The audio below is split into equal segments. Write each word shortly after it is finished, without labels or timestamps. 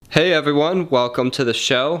Hey everyone, welcome to the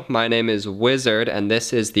show. My name is Wizard and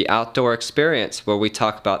this is the Outdoor Experience, where we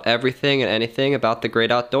talk about everything and anything about the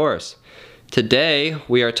great outdoors. Today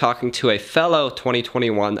we are talking to a fellow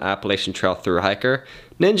 2021 Appalachian Trail thru hiker,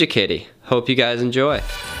 Ninja Kitty. Hope you guys enjoy.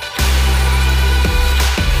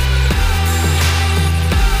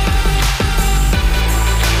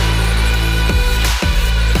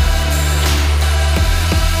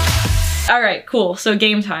 All right, cool. So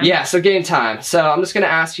game time. Yeah, so game time. So I'm just gonna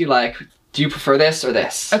ask you, like, do you prefer this or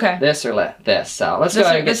this? Okay. This or this. So let's go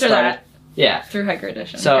ahead and get started. That. Yeah. Thru hiker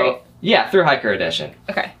edition. So Great. yeah, thru hiker edition.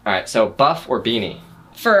 Okay. All right. So buff or beanie?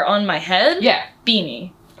 For on my head? Yeah.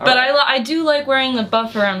 Beanie. All but right. I do like wearing the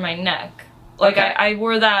buff around my neck. Like Okay. I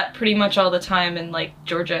wore that pretty much all the time in like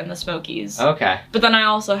Georgia and the Smokies. Okay. But then I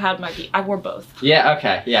also had my I wore both. Yeah.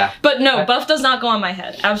 Okay. Yeah. But no, buff does not go on my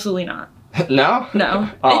head. Absolutely not. No? No.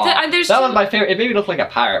 Oh, that was my favorite. It made me look like a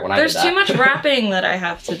pirate when I did that. There's too much wrapping that I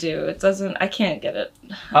have to do. It doesn't, I can't get it.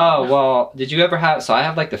 Oh, well, did you ever have, so I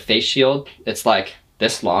have like the face shield. It's like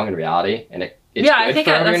this long in reality, and it's yeah, good I think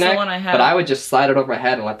for over that's your neck, the one I have. but I would just slide it over my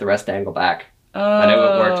head and let the rest dangle back. Oh. And it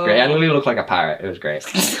worked great. I literally looked like a pirate. It was great.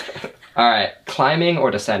 All right, climbing or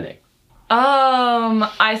descending?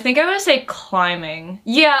 I think I would say climbing.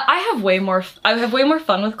 Yeah, I have way more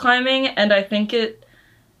fun with climbing, and I think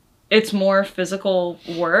it's more physical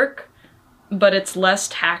work, but it's less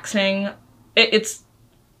taxing. It's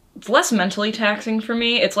less mentally taxing for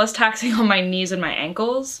me. It's less taxing on my knees and my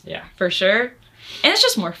ankles. Yeah. For sure. And it's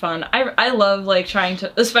just more fun. I love like trying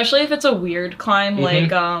to, especially if it's a weird climb,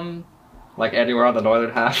 like anywhere on the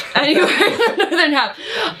northern half. Anywhere in the northern half.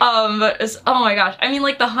 But it's, oh my gosh. I mean,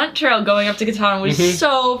 like the hunt trail going up to Katahdin was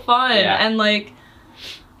so fun. Yeah. And like,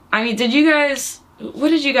 I mean, what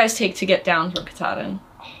did you guys take to get down from Katahdin?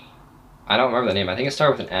 I don't remember the name. I think it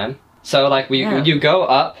started with an M. So like when you go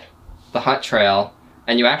up the hunt trail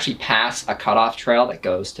and you actually pass a cutoff trail that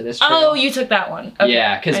goes to this trail. Oh, you took that one. Okay.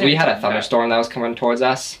 Yeah, because we had a thunderstorm that was coming towards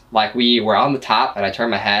us. Like we were on the top and I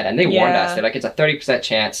turned my head and they warned us. They're like, it's a 30%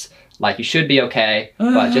 chance. Like you should be okay,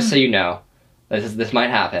 but just so you know, this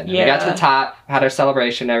might happen. Yeah. We got to the top, had our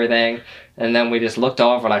celebration and everything, and then we just looked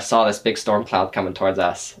over and I saw this big storm cloud coming towards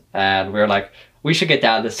us. And we were like, we should get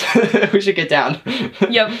down this, we should get down.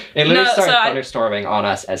 Yep. It literally started thunderstorming on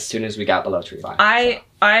us as soon as we got below tree line.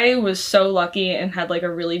 I was so lucky and had like a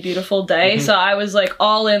really beautiful day. So I was like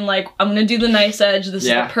all in, like, I'm gonna do the nice edge. This is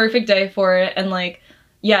the perfect day for it. And like,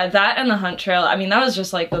 yeah, that and the hunt trail. I mean, that was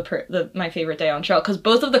just like my favorite day on trail, because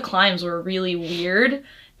both of the climbs were really weird.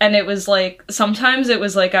 And it was like, sometimes it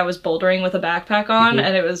was like I was bouldering with a backpack on,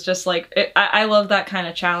 and it was just like, I love that kind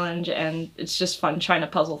of challenge, and it's just fun trying to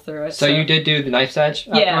puzzle through it. So you did do the knife's edge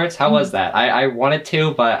afterwards? How was that? I wanted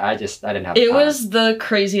to, but I didn't have the time. It was the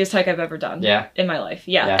craziest hike I've ever done in my life.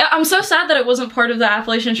 Yeah. I'm so sad that it wasn't part of the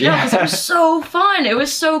Appalachian Trail, because it was so fun. It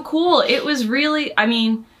was so cool. It was really, I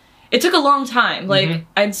mean, it took a long time. Like,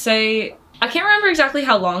 I'd say, I can't remember exactly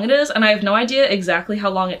how long it is, and I have no idea exactly how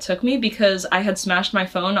long it took me because I had smashed my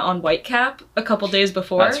phone on Whitecap a couple days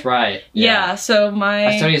before. That's right. Yeah, so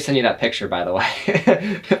I still need to send you that picture, by the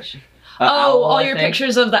way. All your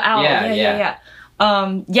pictures of the owl. Yeah.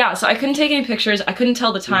 Yeah, so I couldn't take any pictures. I couldn't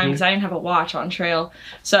tell the time because I didn't have a watch on trail.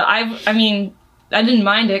 So I mean, I didn't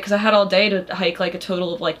mind it because I had all day to hike like a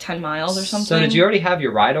total of like 10 miles or something. So did you already have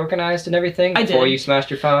your ride organized and everything before you smashed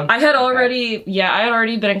your phone? I had already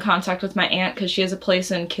been in contact with my aunt because she has a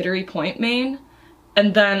place in Kittery Point, Maine.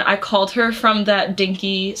 And then I called her from that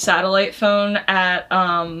dinky satellite phone at,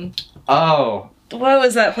 what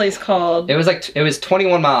was that place called? It was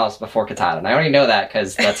 21 miles before Katahdin. I already know that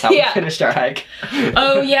because that's how we finished our hike.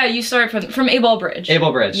 Oh yeah, you started from Abel Bridge.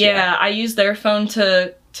 Abel Bridge, yeah. I used their phone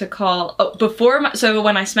to call so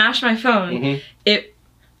when I smashed my phone,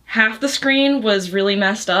 half the screen was really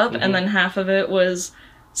messed up and then half of it was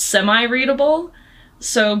semi-readable.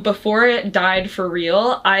 So before it died for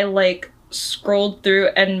real, I like scrolled through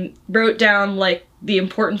and wrote down like the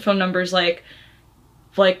important phone numbers, like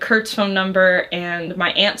Kurt's phone number and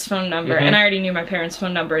my aunt's phone number, and I already knew my parents'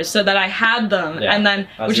 phone numbers, so that I had them, and then,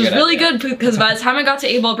 which was really good, because by the time I got to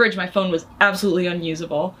Abel Bridge, my phone was absolutely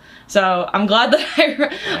unusable. So I'm glad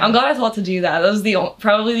that I'm glad I thought to do that. That was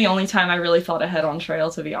probably the only time I really thought ahead on trail,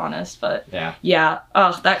 to be honest. But yeah.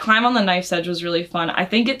 Oh, that climb on the knife's edge was really fun. I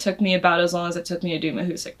think it took me about as long as it took me to do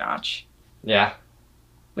Mahoosuc Notch. Yeah.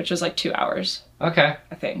 Which was like 2 hours. Okay.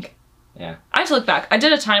 I think. Yeah. I have to look back. I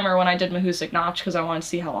did a timer when I did Mahoosuc Notch because I wanted to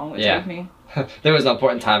see how long it would take me. There was no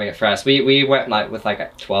point in timing it for us. We went like with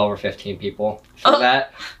like 12 or 15 people for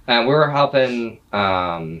that. And we were helping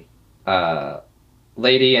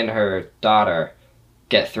lady and her daughter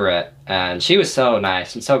get through it. And she was so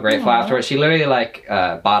nice and so grateful afterwards. She literally like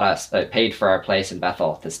bought us, paid for our place in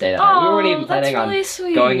Bethel to stay that night. We weren't even planning on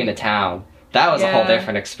going into town. That was a whole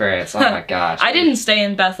different experience. Oh my gosh. I didn't stay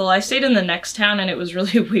in Bethel. I stayed in the next town, and it was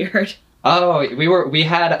really weird. Oh, we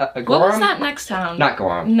had a Gorham? What was that next town? Not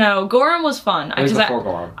Gorham. No, Gorham was fun. It was before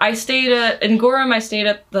Gorham. I stayed in Gorham. I stayed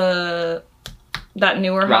at that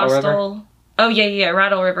newer hostel. River? Oh yeah,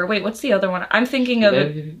 Rattle River. Wait, what's the other one? I'm thinking of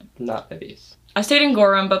not Libby's. I stayed in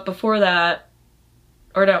Gorham, but before that,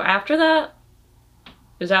 or no, after that, it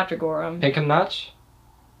was after Gorham. Pinkham Notch?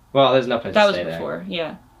 Well, there's no place to stay there. That was before,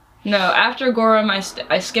 yeah. No, after Gorham, I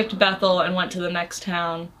skipped Bethel and went to the next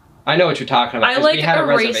town. I know what you're talking about. I like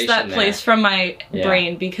erased that place from my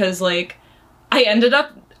brain because like I ended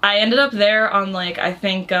up there on like I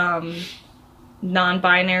think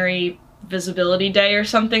non-binary visibility day or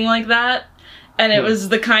something like that. And it was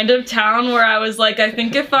the kind of town where I was like, I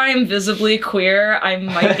think if I'm visibly queer, I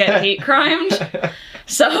might get hate crimed.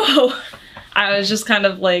 So I was just kind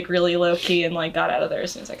of like really low key and like got out of there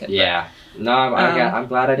as soon as I could. Yeah. No, I'm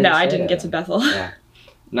glad I didn't. No, I didn't get to Bethel. Yeah.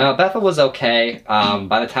 No, Bethel was okay.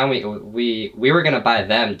 By the time we were gonna buy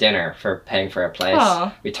them dinner for paying for a place.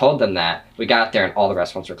 Aww. We told them that. We got there and all the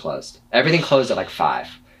restaurants were closed. Everything closed at like 5.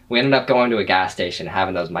 We ended up going to a gas station and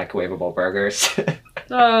having those microwavable burgers.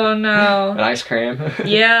 Oh no. And ice cream.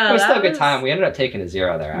 Yeah. It was still a good time. We ended up taking a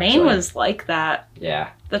 0 there, actually. Maine was like that. Yeah.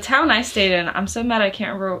 The town I stayed in, I'm so mad I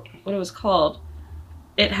can't remember what it was called.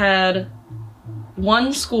 It had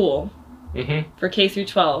one school for K through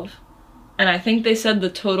 12. And I think they said the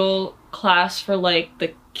total class for like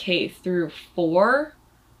the K through 4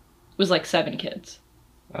 was like 7 kids.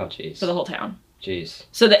 Oh jeez. For the whole town. Jeez.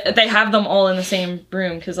 So they have them all in the same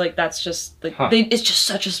room because like that's just like it's just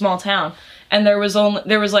such a small town. And there was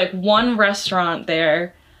like one restaurant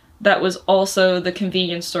there that was also the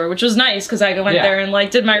convenience store, which was nice because I went there and like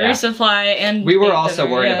did my resupply and we were also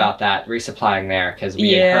worried about that resupplying there because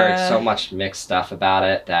we had heard so much mixed stuff about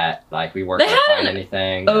it that like we weren't gonna find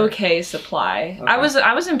anything. Okay, supply. Okay.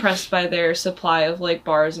 I was impressed by their supply of like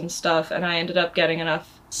bars and stuff, and I ended up getting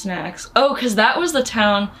enough snacks. Oh, because that was the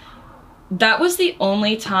town. That was the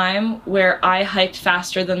only time where I hiked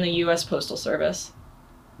faster than the U.S. Postal Service.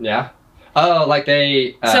 Yeah. Oh, like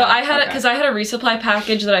they... so I had because I had a resupply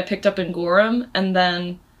package that I picked up in Gorham, and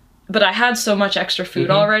then... But I had so much extra food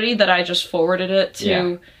already that I just forwarded it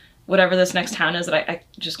to whatever this next town is that I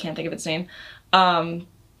just can't think of its name. And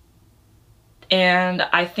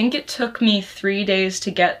I think it took me 3 days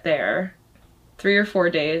to get there. 3 or 4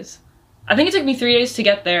 days. I think it took me 3 days to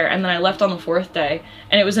get there, and then I left on the 4th day.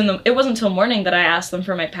 And it wasn't until morning that I asked them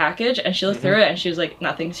for my package, and she looked through it, and she was like,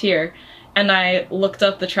 "Nothing's here." And I looked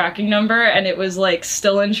up the tracking number, and it was like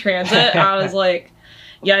still in transit. I was like,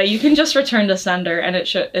 "Yeah, you can just return to sender," and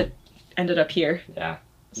it ended up here. Yeah,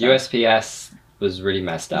 so. USPS was really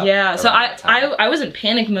messed up. Yeah, so I was in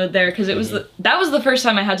panic mode there because it was that was the first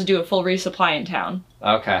time I had to do a full resupply in town.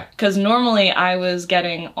 Okay. Because normally I was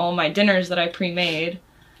getting all my dinners that I pre-made.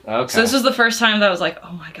 Okay. So this was the first time that I was like,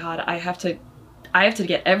 "Oh my god, I have to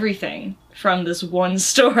get everything from this one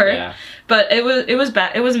store." Yeah. But it was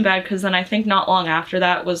bad. It wasn't bad because then I think not long after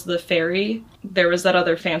that was the ferry. There was that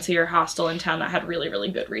other fancier hostel in town that had really, really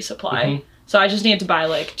good resupply. So I just needed to buy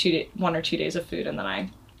like 1 or 2 days of food, and then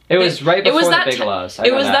It was right before the Bigelows.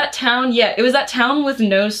 It was that town. Yeah, it was that town with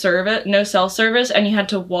no cell service, and you had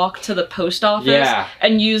to walk to the post office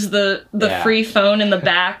and use the free phone in the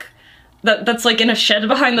back. That's like in a shed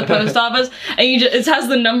behind the post office, and it has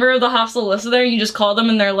the number of the hostel listed there, and you just call them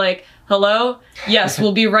and they're like, "Hello? Yes,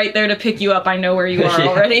 we'll be right there to pick you up. I know where you are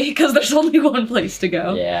already," because there's only one place to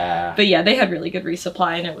go. Yeah. But yeah, they had really good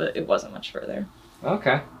resupply, and it wasn't much further.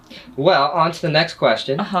 Okay. Well, on to the next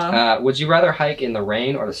question. Would you rather hike in the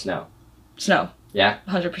rain or the snow? Snow. Yeah?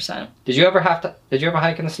 100%. Did you ever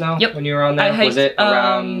hike in the snow? Yep. When you were on there? Was it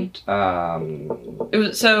around, It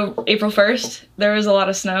was, so, April 1st, there was a lot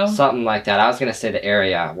of snow? Something like that. I was gonna say the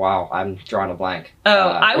area. Wow, I'm drawing a blank.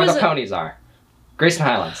 Oh, where the ponies are. Grayson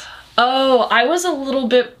Highlands. Oh, I was a little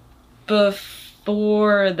bit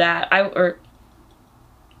before that. I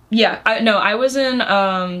was in,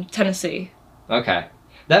 Tennessee. Okay.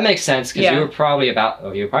 That makes sense because you were probably about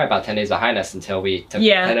 10 days behind us until we took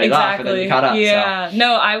 10 days off and then you caught up. Yeah. So.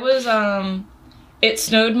 No, I was it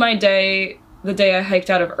snowed the day I hiked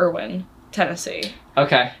out of Irwin, Tennessee.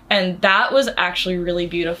 Okay. And that was actually really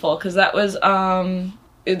beautiful because that was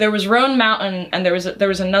there was Roan Mountain, and there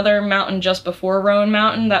was another mountain just before Roan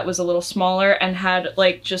Mountain that was a little smaller and had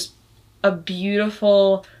like just a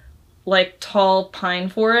beautiful like tall pine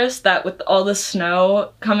forest that with all the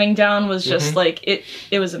snow coming down was just like it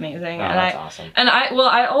was amazing. Oh, and that's awesome. And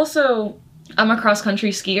I also I'm a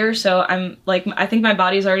cross-country skier, so I'm, like, I think my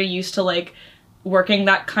body's already used to, like, working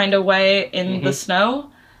that kind of way in the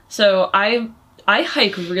snow. So I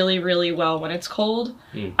hike really, really well when it's cold.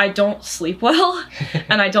 I don't sleep well,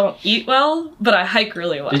 and I don't eat well, but I hike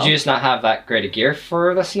really well. Did you just not have that great of gear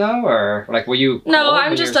for the snow, or like were you? No,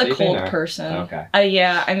 I'm just a cold person. Okay.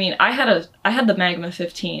 Yeah, I mean, I had the Magma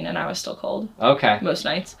 15, and I was still cold. Okay. Most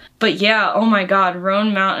nights. But yeah, oh my God,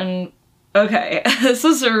 Roan Mountain. Okay, this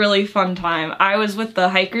was a really fun time. I was with the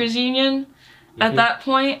Hikers Union at that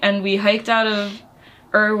point, and we hiked out of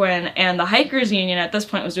Irwin, and the Hikers Union at this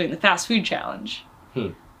point was doing the fast food challenge.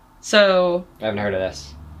 So I haven't heard of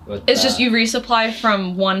this. It's just you resupply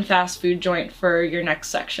from one fast food joint for your next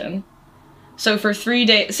section. So for 3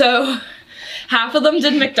 days, so half of them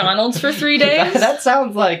did McDonald's for 3 days. That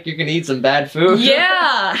sounds like you can eat some bad food.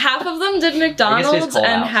 Yeah, half of them did McDonald's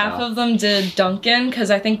and half of them did Dunkin',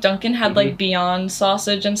 because I think Dunkin' had like Beyond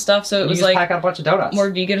sausage and stuff, so it was like pack out a bunch of donuts.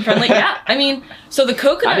 More vegan friendly. Yeah, I mean, so the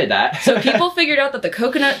coconut. I did that. So people figured out that the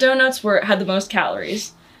coconut donuts had the most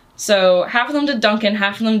calories. So half of them did Dunkin',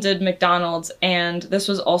 half of them did McDonald's, and this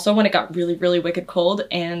was also when it got really, really wicked cold,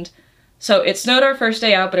 and so it snowed our first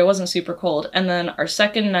day out, but it wasn't super cold, and then our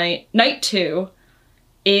second night, night 2,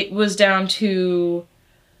 it was down to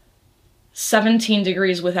 17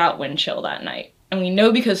 degrees without wind chill that night. And we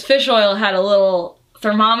know because Fish Oil had a little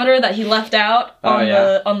thermometer that he left out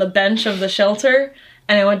on the bench of the shelter,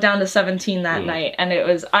 and it went down to 17 that night, and it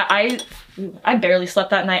was, I barely slept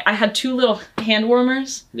that night. I had 2 little hand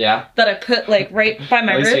warmers. Yeah. That I put like right by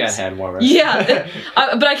my ribs. At least you had hand warmers. Yeah.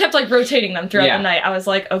 But I kept like rotating them throughout the night. I was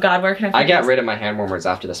like, oh God, where can I find I got rid of my hand warmers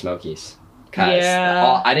after the Smokies. Because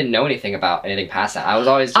I didn't know anything about anything past that. I was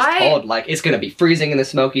always just told, like, it's going to be freezing in the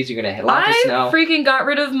Smokies. You're going to hit lots of snow. I freaking got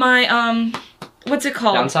rid of my, what's it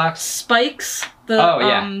called? Down socks? Spikes.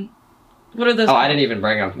 What are those? Oh, I didn't even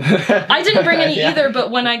bring them. I didn't bring any either,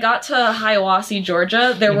 but when I got to Hiawassee,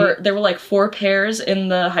 Georgia, there were like 4 pairs in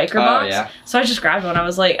the hiker box. Yeah. So I just grabbed one. I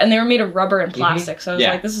was like, and they were made of rubber and plastic, so I was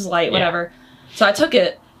like, this is light, whatever. So I took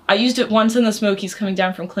it. I used it once in the Smokies coming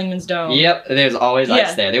down from Klingman's Dome. Yep, there's always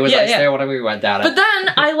ice there. There was ice there whenever we went down it. But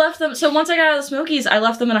then I left them, so once I got out of the Smokies, I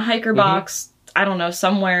left them in a hiker box, I don't know,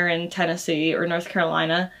 somewhere in Tennessee or North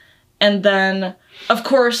Carolina. And then, of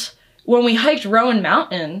course, when we hiked Rowan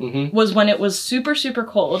Mountain was when it was super, super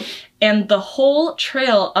cold, and the whole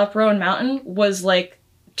trail up Rowan Mountain was like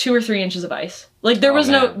 2 or 3 inches of ice. Like there was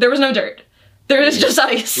no dirt. There was just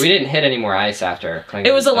ice. We didn't hit any more ice after Klingman's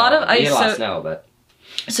It was a lot of ice. We hit a lot of snow, but...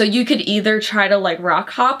 So you could either try to like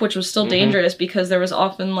rock hop, which was still dangerous because there was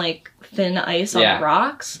often like thin ice on the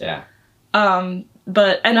rocks. Yeah. And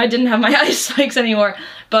I didn't have my ice spikes anymore,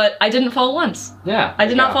 but I didn't fall once. Yeah. I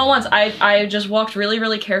did not fall once. I just walked really,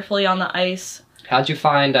 really carefully on the ice. How'd you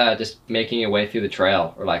find just making your way through the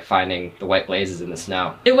trail or like finding the white blazes in the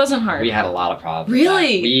snow? It wasn't hard. We had a lot of problems.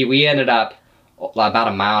 Really? We ended up about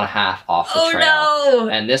 1.5 miles off the trail. Oh no!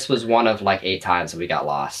 And this was one of like 8 times that we got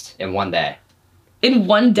lost in one day. In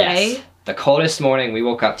one day? Yes. The coldest morning we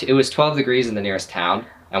woke up to, it was 12 degrees in the nearest town,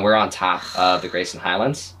 and we're on top of the Grayson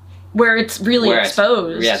Highlands. Where it's really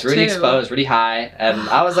exposed. Yeah, it's really exposed, really high. And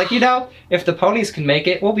I was like, you know, if the ponies can make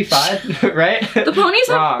it, we'll be fine, right? The ponies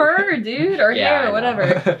have fur, dude, or hair, or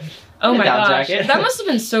whatever. Oh my gosh. That must have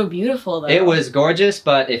been so beautiful, though. It was gorgeous,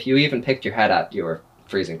 but if you even picked your head up, you were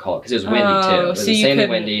freezing cold, because it was windy, too. It was insanely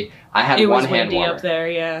windy. I had one hand warmer. Up there,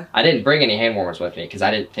 yeah. I didn't bring any hand warmers with me, because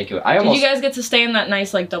I didn't think it would... Did you guys get to stay in that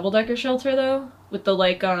nice, like, double-decker shelter, though? With the,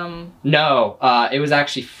 like, No, it was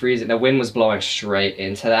actually freezing. The wind was blowing straight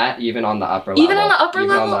into that, even on the upper level. Even on the upper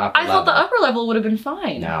level? I thought the upper level would have been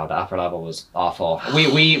fine. No, the upper level was awful.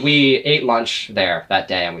 We ate lunch there that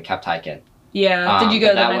day, and we kept hiking. Yeah. Did you go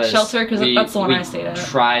to the next shelter? Because that's the one I stayed at. We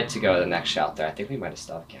tried to go to the next shelter. I think we might have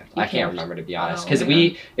still camped. I can't remember, to be honest. Because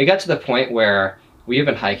it got to the point where we had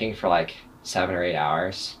been hiking for, like, 7 or 8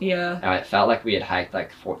 hours. Yeah. And it felt like we had hiked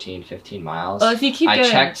like 14, 15 miles. Well, if you keep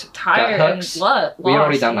getting tired and we had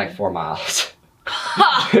already done like 4 miles.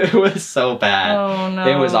 It was so bad. Oh no.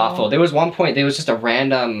 It was awful. There was one point, there was just a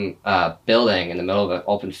random building in the middle of an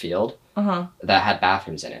open field that had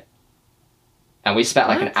bathrooms in it. And we spent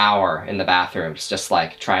like an hour in the bathrooms just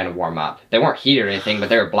like trying to warm up. They weren't heated or anything, but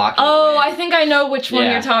they were blocking the wind. I think I know which one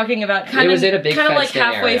you're talking about. Kind of in a big like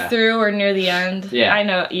halfway through or near the end. Yeah. I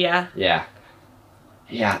know, yeah. Yeah.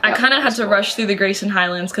 Yeah. I kind of had to rush through the Grayson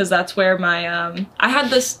Highlands because that's where my, I had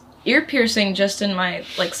this ear piercing just in my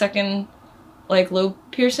like second like lobe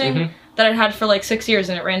piercing that I'd had for like 6 years,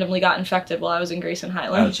 and it randomly got infected while I was in Grayson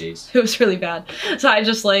Highlands. Oh jeez. It was really bad. So I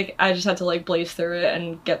just had to like blaze through it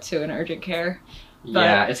and get to an urgent care.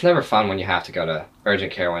 Yeah, it's never fun when you have to go to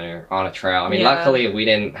urgent care when you're on a trail. I mean, luckily we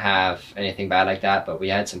didn't have anything bad like that, but we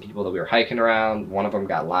had some people that we were hiking around. One of them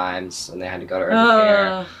got Lyme's, and they had to go to urgent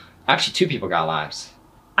care. Actually, 2 people got Lyme's.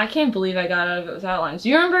 I can't believe I got out of it without Lyme's. Do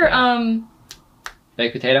you remember,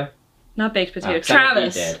 Baked potato? Not baked potato. Oh,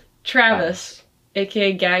 Travis. Travis.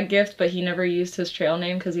 AKA Gag Gift, but he never used his trail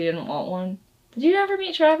name because he didn't want one. Did you ever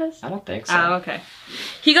meet Travis? I don't think so. Oh, okay.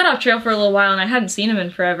 He got off trail for a little while, and I hadn't seen him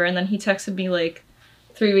in forever, and then he texted me, like,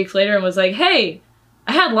 3 weeks later and was like, hey,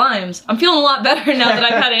 I had Lyme's. I'm feeling a lot better now that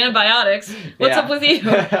I've had antibiotics. What's up with you?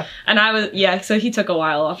 And I was, so he took a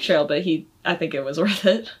while off trail, but I think it was worth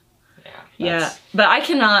it. Yeah. But I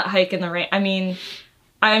cannot hike in the rain. I mean,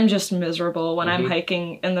 I'm just miserable when I'm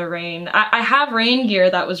hiking in the rain. I have rain gear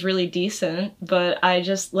that was really decent, but I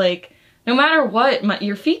just, like, no matter what,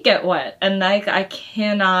 your feet get wet. And, like, I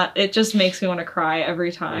cannot, it just makes me want to cry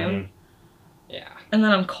every time. Yeah. And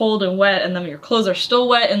then I'm cold and wet, and then your clothes are still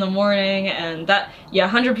wet in the morning, and that,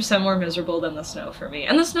 100% more miserable than the snow for me.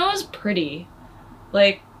 And the snow is pretty.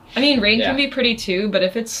 Like, I mean, rain can be pretty too, but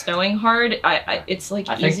if it's snowing hard, it's like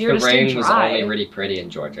easier to stay dry. I think the rain was only really pretty in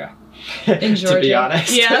Georgia. In Georgia. To be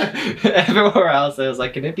honest. Yeah. Everywhere else, it was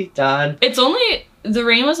like, can it be done? The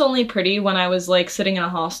rain was only pretty when I was like sitting in a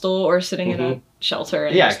hostel or sitting in a shelter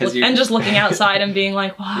and, just looking outside and being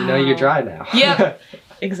like, wow. You know you're dry now. Yep.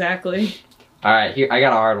 Exactly. All right, here I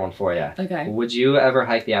got a hard one for you. Okay. Would you ever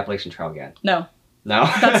hike the Appalachian Trail again? No. No?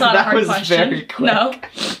 That's not a hard question. That was very quick. No.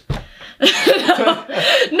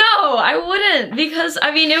 No, I wouldn't, because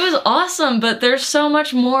I mean it was awesome, but there's so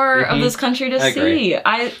much more of this country to see.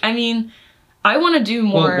 I mean, I want to do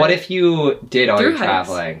more. Well, what if you did all your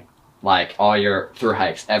traveling, like all your through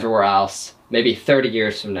hikes everywhere else, maybe 30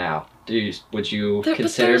 years from now? Would you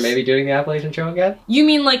consider maybe doing the Appalachian Trail again? You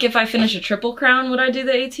mean like if I finish a Triple Crown, would I do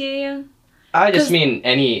the AT again? I just mean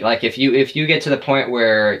like if you get to the point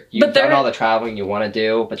where you've done all the traveling you want to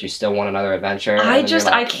do, but you still want another adventure.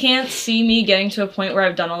 I can't see me getting to a point where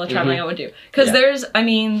I've done all the traveling I would do. Because there's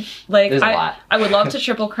a lot. I would love to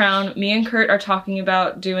Triple Crown. Me and Kurt are talking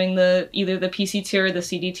about doing either the PCT or the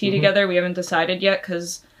CDT together. We haven't decided yet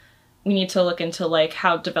because we need to look into like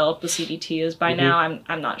how developed the CDT is by now.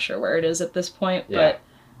 I'm not sure where it is at this point, but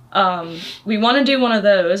we want to do one of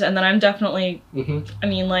those, and then I'm definitely I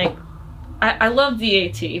mean like I love the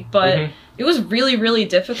AT, but it was really, really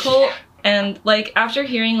difficult. And like after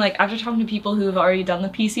talking to people who have already done the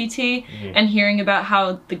PCT and hearing about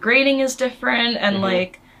how the grading is different and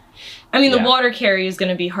like, I mean, the water carry is going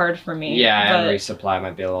to be hard for me. Yeah, and resupply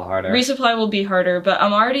might be a little harder. Resupply will be harder, but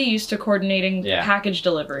I'm already used to coordinating package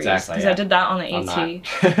deliveries. Exactly. Because I did that on the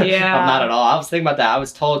AT. Yeah. I'm not at all. I was thinking about that. I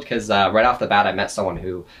was told because right off the bat, I met someone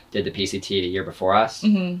who did the PCT the year before us.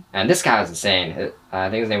 And this guy was insane. I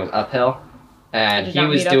think his name was Uphill. And he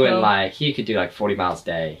was doing he could do like 40 miles a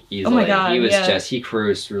day easily. Oh my God, he was he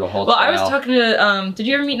cruised through the whole trail. Well, I was talking to, did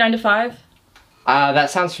you ever meet 9 to 5? That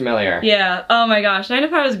sounds familiar. Yeah, oh my gosh, 9 to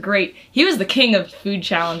 5 was great. He was the king of food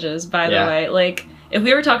challenges, by the way. Like, if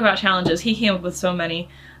we ever talk about challenges, he came up with so many.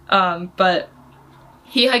 But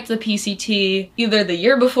he hiked the PCT either the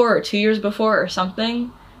year before or 2 years before or something.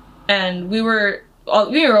 And we were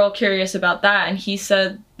all curious about that, and he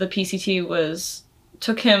said the PCT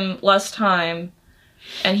took him less time,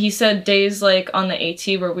 and he said days like on the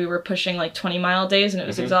AT where we were pushing like 20-mile days and it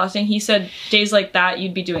was exhausting, he said days like that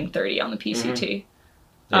you'd be doing 30 on the PCT.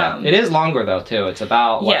 Yeah, it is longer though too. It's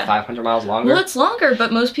about 500 miles longer. Well, it's longer,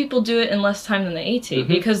 but most people do it in less time than the AT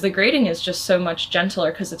because the grading is just so much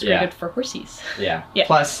gentler because it's graded for horses. Yeah.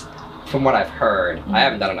 Plus, from what I've heard, I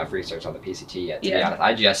haven't done enough research on the PCT yet, to be honest.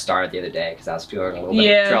 I just started the other day because I was feeling a little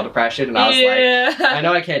bit of trail depression, and I was like, I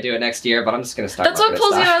know I can't do it next year, but I'm just going to start. That's what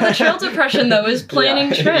pulls you out of the trail depression, though, is planning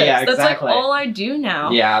trips. Yeah, exactly. That's like all I do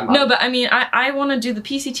now. Yeah. No, but I mean, I want to do the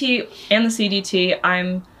PCT and the CDT.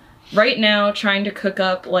 I'm right now trying to cook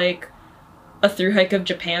up like a through hike of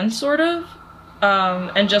Japan, sort of,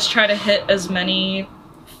 and just try to hit as many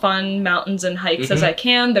fun mountains and hikes as I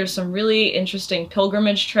can. There's some really interesting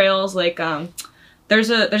pilgrimage trails, like there's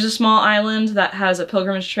a small island that has a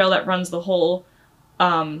pilgrimage trail that runs the whole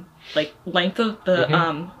like length of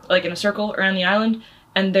the like in a circle around the island,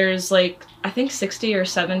 and there's like I think 60 or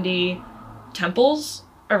 70 temples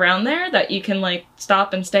around there that you can like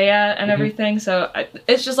stop and stay at and everything. So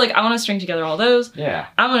it's just like I want to string together all those. Yeah,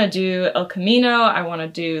 I want to do El Camino, I want to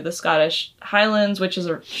do the Scottish Highlands, which is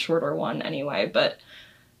a shorter one anyway, but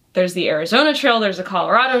there's the Arizona Trail, there's the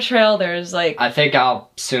Colorado Trail, there's like... I think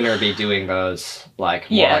I'll sooner be doing those,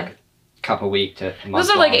 like, more like a couple week to month. Those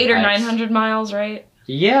are like 800 or 900 miles, right?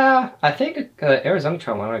 Yeah, I think Arizona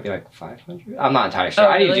Trail might be like 500. I'm not entirely sure. Oh,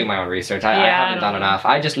 I need to really? do my own research. I haven't done enough.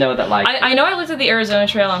 I just know that like I know I looked at the Arizona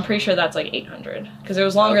Trail. I'm pretty sure that's like 800 because it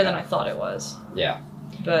was longer than I thought it was. Yeah.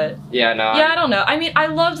 But yeah, no. Yeah, I don't know. I mean, I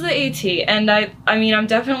loved the AT, and I mean, I'm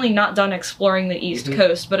definitely not done exploring the East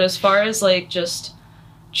Coast. But as far as like just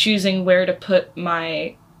choosing where to put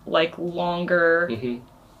my like longer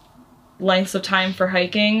lengths of time for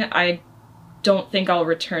hiking, I don't think I'll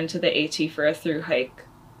return to the AT for a through hike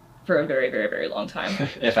for a very, very, very long time.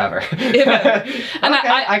 If ever. If ever. And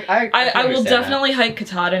okay, I will definitely hike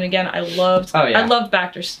Katahdin again. I loved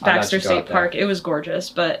Baxter State Park. It was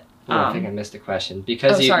gorgeous, but I think I missed a question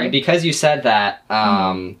because you said that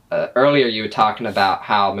earlier. You were talking about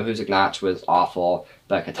how Mahoosic Notch was awful,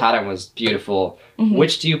 but Katahdin was beautiful.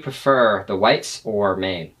 Which do you prefer, the Whites or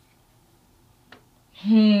Maine?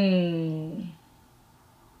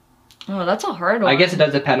 Oh, that's a hard one. I guess it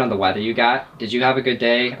does depend on the weather you got. Did you have a good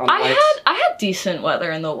day on the Whites? I had decent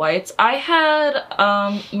weather in the Whites. I had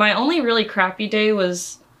my only really crappy day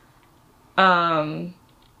was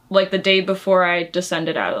like the day before I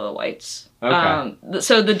descended out of the Whites. Okay.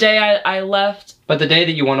 So the day I left. But the day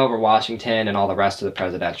that you won over Washington and all the rest of the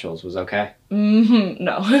presidentials was okay?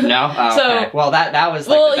 No. No? Oh, So, okay. Well, that was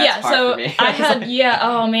like the best part for me. I had,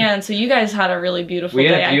 oh man, so you guys had a really beautiful day. We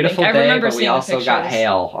had a beautiful day, but we also got pictures.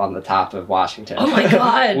 hail on the top of Washington. Oh my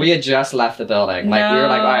god. We had just left the building. Like, we were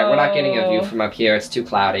like, all right, we're not getting a view from up here. It's too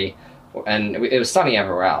cloudy. And it was sunny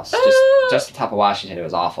everywhere else. Just the top of Washington, it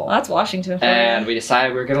was awful. Well, that's Washington for And you. we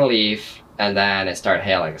decided we were going to leave, and then it started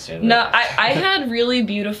hailing as soon as we No, left. I had really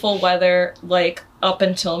beautiful weather, like, up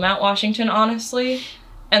until Mount Washington, honestly.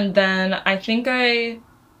 And then I think I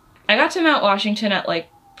got to Mount Washington at, like,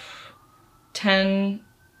 10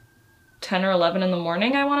 or 11 in the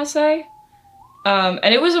morning, I want to say.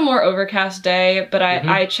 And it was a more overcast day, but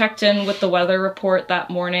I checked in with the weather report that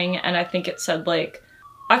morning, and I think it said, like,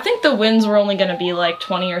 I think the winds were only going to be like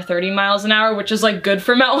 20 or 30 miles an hour, which is like good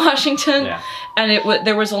for Mount Washington. Yeah. And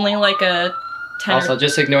there was only like a 10 Also,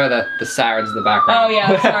 just ignore the sirens in the background. Oh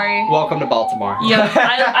yeah, sorry. Welcome to Baltimore. Yeah,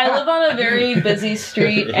 I live on a very busy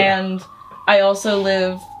street, and I also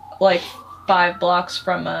live like 5 blocks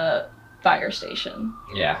from a fire station.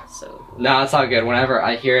 Yeah. So. No, it's all good. Whenever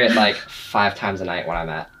I hear it like 5 times a night when I'm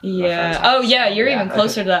at my friend's house. Oh yeah, you're even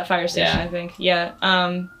closer to that fire station, I think. Yeah.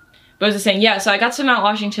 But I was just saying, yeah, so I got to Mount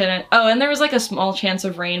Washington, and there was like a small chance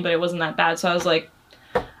of rain, but it wasn't that bad, so I was like,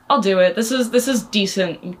 I'll do it. This is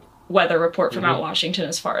decent weather report for Mount Washington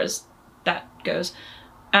as far as that goes.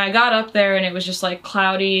 And I got up there, and it was just like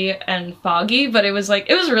cloudy and foggy, but it was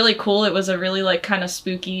really cool. It was a really like kind of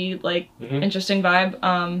spooky, like interesting vibe.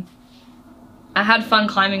 I had fun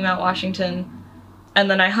climbing Mount Washington, and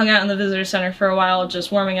then I hung out in the visitor center for a while,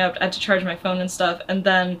 just warming up. I had to charge my phone and stuff, and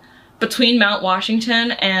then between Mount Washington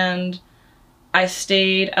and I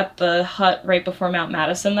stayed at the hut right before Mount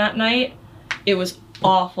Madison that night. It was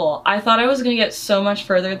awful. I thought I was gonna get so much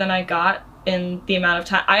further than I got in the amount of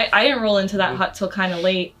time. I didn't roll into that hut till kind of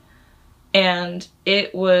late, and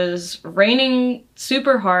it was raining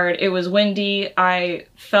super hard. It was windy. I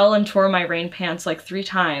fell and tore my rain pants like 3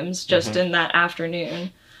 times just in that afternoon.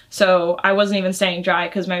 So I wasn't even staying dry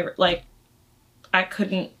because I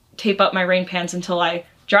couldn't tape up my rain pants until I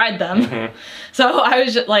dried them. So I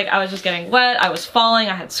was just getting wet. I was falling.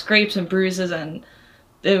 I had scrapes and bruises, and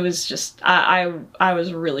it was just I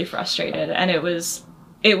was really frustrated, and it was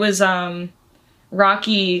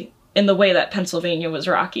rocky in the way that Pennsylvania was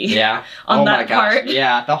rocky. Yeah. On that part.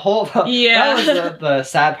 Yeah. That was the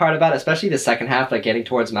sad part about it, especially the second half, like getting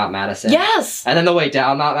towards Mount Madison. Yes. And then the way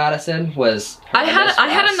down Mount Madison was. I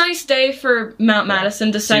had a nice day for Mount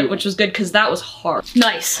Madison descent, which was good because that was hard.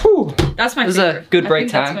 Nice. Whew. That's my favorite. This is a good break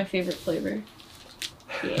time. That's my favorite flavor.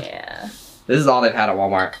 Yeah. This is all they've had at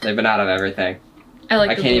Walmart. They've been out of everything.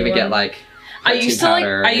 I can't even get like. I used to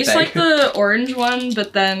like the orange one,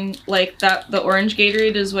 but then like the orange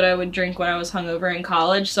Gatorade is what I would drink when I was hungover in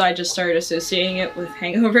college, so I just started associating it with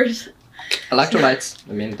hangovers. Electrolytes.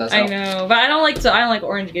 I mean, it does help. I know, but I don't like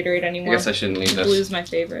orange Gatorade anymore. I guess I shouldn't leave this. Blue's my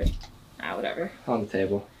favorite. Whatever. On the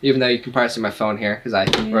table. Even though you can probably see my phone here because I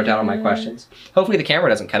wrote down all my questions. Hopefully the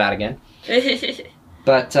camera doesn't cut out again.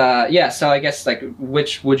 But yeah, so I guess like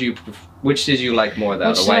which did you like more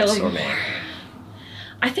though, the Whites or Maine?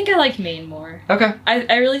 I think I liked Maine more. Okay.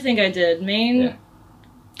 I really think I did. Maine. Yeah.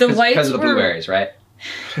 The Whites because of the blueberries, right?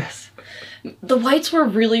 The Whites were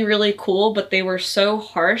really, really cool, but they were so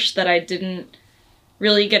harsh that I didn't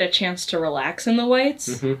really get a chance to relax in the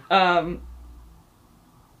Whites.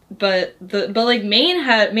 But like Maine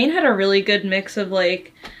had a really good mix of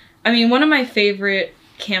like, I mean, one of my favorite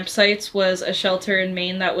campsites was a shelter in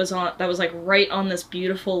Maine that was like right on this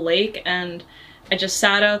beautiful lake, and I just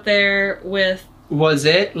sat out there with... Was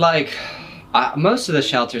it like... most of the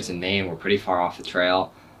shelters in Maine were pretty far off the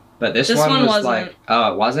trail, but this one was wasn't. like...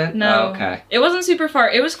 Oh, it wasn't? No. Oh, okay. It wasn't super far.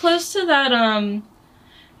 It was close to that,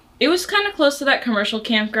 it was kind of close to that commercial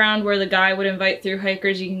campground where the guy would invite through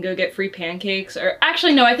hikers. You can go get free pancakes, or...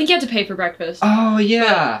 Actually, no, I think you had to pay for breakfast. Oh,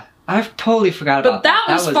 yeah. I've totally forgot about that.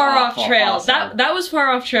 But that was far off trail. Awesome. That was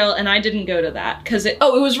far off trail, and I didn't go to that because it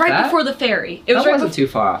was right before the ferry. It was that right wasn't too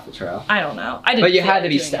far off the trail. I don't know. I didn't. But you had to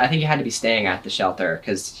be. I think you had to be staying at the shelter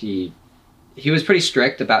because he was pretty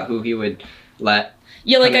strict about who he would let.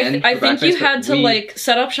 Yeah, like I think you breakfast, had to like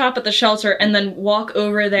set up shop at the shelter and then walk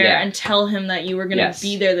over there and tell him that you were gonna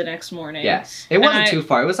be there the next morning. Yes, it wasn't too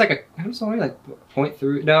far. It was like it was only like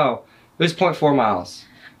 0.3. No, it was 0.4 miles.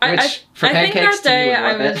 Which for pancakes, think that day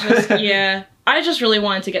I was just I just really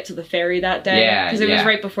wanted to get to the ferry that day because it was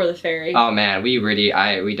right before the ferry. Oh man, we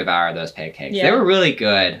devoured those pancakes. They were really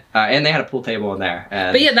good, and they had a pool table in there.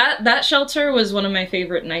 But yeah, that shelter was one of my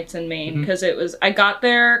favorite nights in Maine because it was. I got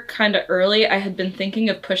there kind of early. I had been thinking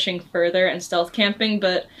of pushing further and stealth camping,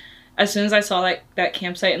 but as soon as I saw that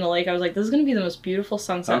campsite in the lake, I was like, "This is gonna be the most beautiful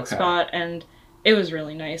sunset spot," and it was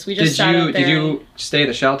really nice. We just sat out there. Did you stay in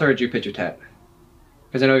the shelter, or did you pitch your tent?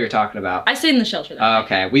 Because I know what you're talking about. I stayed in the shelter that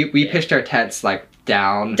okay. We pitched our tents like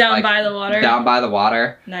down like, by the water. Down by the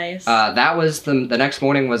water. Nice. That was the next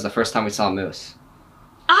morning was the first time we saw a moose.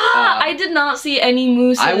 I did not see any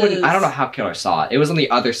mooses. I don't know how Killer saw it. It was on the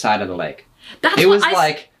other side of the lake. It was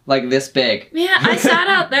like this big. Yeah, I sat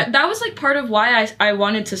out there. That was like part of why I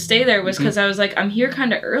wanted to stay there was because I was like, I'm here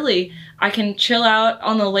kind of early. I can chill out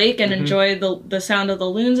on the lake and enjoy the sound of the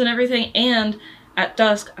loons and everything, and at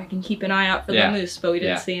dusk, I can keep an eye out for the moose, but we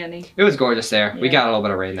didn't see any. It was gorgeous there. We got a little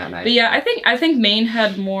bit of rain that night. But yeah, I think Maine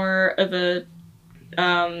had more of a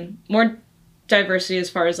more diversity as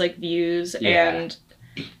far as like views and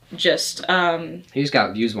just He's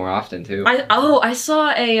got views more often too. I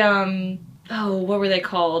saw a what were they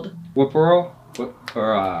called? Whippoorwill?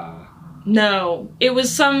 No, it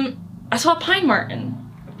was I saw a pine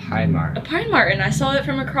marten. A pine marten. A pine marten. I saw it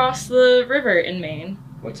from across the river in Maine.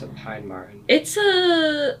 What's a pine marten? It's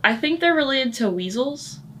I think they're related to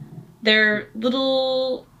weasels. They're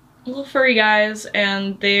little furry guys,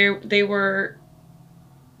 and they were,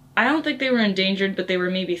 I don't think they were endangered, but they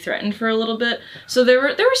were maybe threatened for a little bit. So there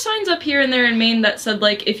were signs up here and there in Maine that said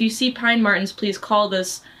like, if you see pine martens, please call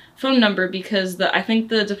this phone number, because I think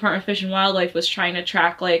the Department of Fish and Wildlife was trying to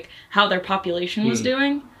track like how their population was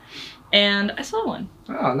doing. And I saw one.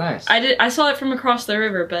 Oh, nice. I saw it from across the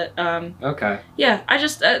river, but okay. Yeah, I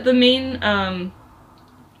just the Maine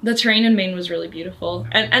the terrain in Maine was really beautiful,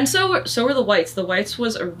 and so were the whites. The whites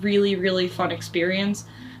was a really, really fun experience,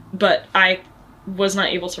 but I was not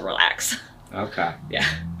able to relax. Okay. Yeah.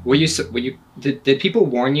 Did people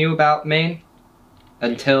warn you about Maine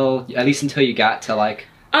until you got to like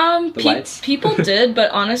the whites? People did, but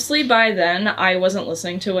honestly, by then I wasn't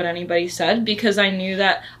listening to what anybody said, because I knew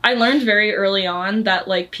that I learned very early on that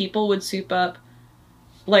like people would soup up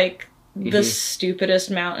like the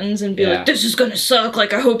stupidest mountains and be like, this is gonna suck,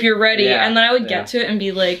 like I hope you're ready, and then I would get to it and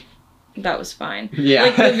be like, that was fine. Yeah.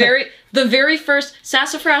 Like the very first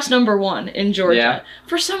Sassafras #1 in Georgia.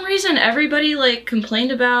 For some reason everybody like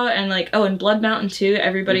complained about, and like, oh, in Blood Mountain too,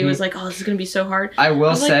 everybody was like, oh, this is gonna be so hard. I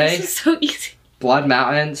will say, like, this is so easy. Blood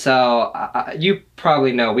Mountain, so you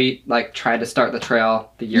probably know, we like tried to start the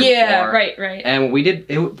trail the year before. Yeah, right. And we did,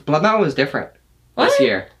 Blood Mountain was different this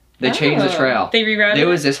year. They changed the trail. They rerouted it? There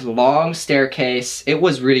was this long staircase. It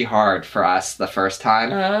was really hard for us the first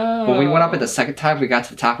time. Oh. When we went up it the second time, we got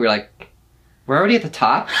to the top, we were like, we're already at the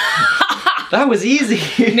top? That was easy.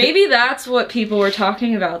 Maybe that's what people were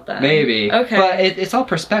talking about then. Maybe. Okay. But it's all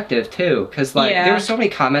perspective too, because like there were so many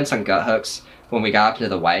comments on gut hooks when we got up to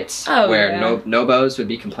the whites, where nobos would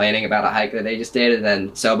be complaining about a hike that they just did, and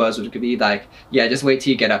then sobos would be like, yeah, just wait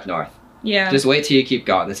till you get up north. Yeah. Just wait till you keep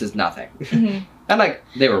going. This is nothing. And like,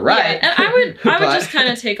 they were right. Yeah, and I would just kind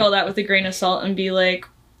of take all that with a grain of salt and be like,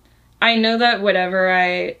 I know that whatever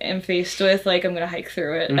I am faced with, like, I'm gonna hike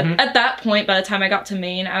through it. At that point, by the time I got to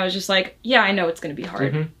Maine, I was just like, yeah, I know it's gonna be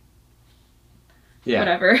hard. Yeah.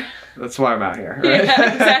 Whatever. That's why I'm out here, right?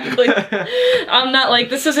 Yeah, exactly. I'm not like,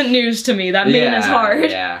 this isn't news to me, that Maine is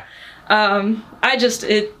hard. Yeah.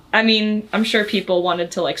 I mean, I'm sure people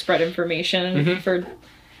wanted to like spread information for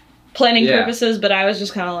planning purposes, but I was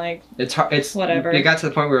just kind of like, it's hard. It's whatever. It got to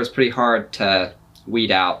the point where it was pretty hard to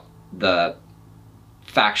weed out the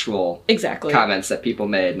factual comments that people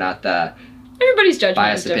made, not the everybody's judgment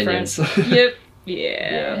biased is different. opinions. Yep.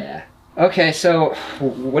 Yeah. Okay, so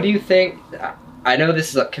what do you think? I know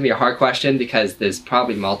this can be a hard question because there's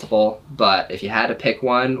probably multiple, but if you had to pick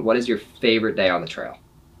one, what is your favorite day on the trail?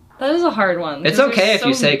 That is a hard one. It's okay if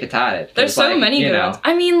you say Katahdin. There's so many good ones.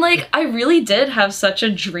 I mean, like, I really did have such a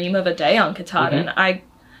dream of a day on Katahdin.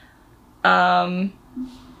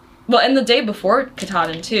 Well, and the day before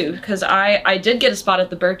Katahdin, too, because I did get a spot at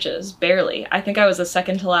the Birches, barely. I think I was the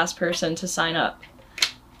second to last person to sign up.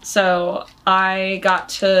 So I got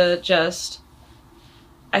to just...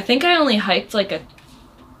 I think I only hiked like a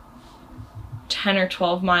 10 or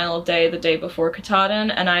 12 mile day the day before Katahdin,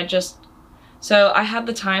 and so I had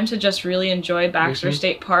the time to just really enjoy Baxter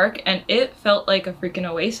State Park, and it felt like a freaking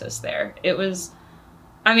oasis there. It was,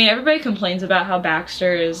 I mean, everybody complains about how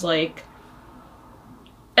Baxter is like,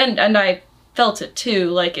 and I felt it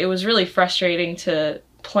too, like it was really frustrating to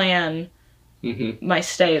plan my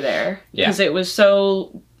stay there, because it was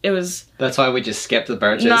that's why we just skipped the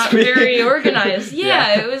Birches. Not very organized.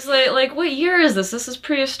 Yeah, it was like what year is this? This is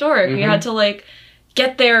prehistoric. You had to like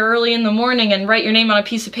get there early in the morning and write your name on a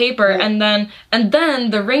piece of paper, and then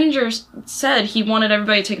the ranger said he wanted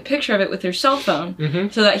everybody to take a picture of it with their cell phone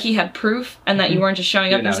so that he had proof and that you weren't just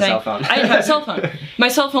showing up and saying, I didn't have a cell phone. My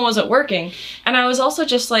cell phone wasn't working. And I was also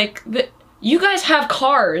just like, you guys have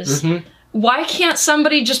cars. Why can't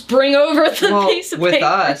somebody just bring over the piece of paper? With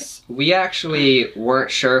us, we actually weren't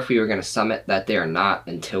sure if we were going to summit that day or not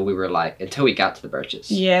until we got to the Birches.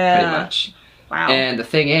 Yeah. Pretty much. Wow. And the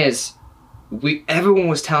thing is, everyone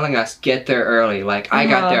was telling us, get there early. Like, I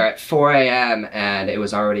got there at 4 a.m. and it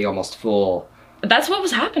was already almost full. That's what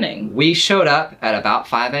was happening. We showed up at about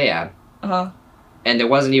 5 a.m. And there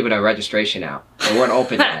wasn't even a registration out. They weren't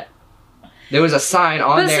open yet. There was a sign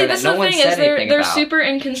on there that no one said anything about. They're super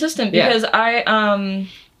inconsistent because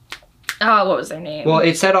what was their name? Well,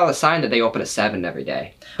 it said on the sign that they open at 7 every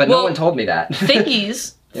day. But no one told me that.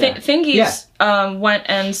 Fingies went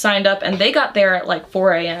and signed up, and they got there at like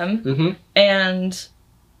 4 a.m. And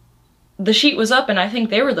the sheet was up, and I think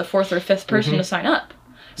they were the 4th or 5th person to sign up.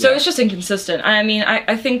 So it's just inconsistent. I mean,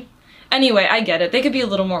 I think... Anyway, I get it. They could be a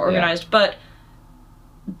little more organized, but...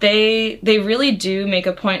 They really do make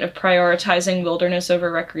a point of prioritizing wilderness over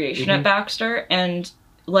recreation at Baxter, and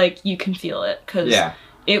like you can feel it because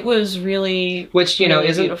it was really really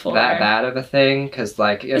isn't beautiful that there. Bad of a thing because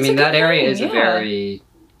like I mean that area is a very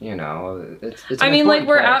it's I mean like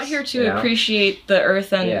we're place, out here to appreciate the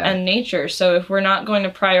earth and nature, so if we're not going to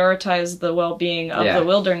prioritize the well-being of the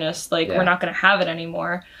wilderness, like we're not going to have it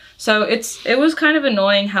anymore. So it was kind of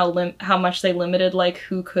annoying how much they limited like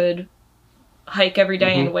who could hike every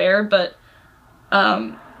day and where, but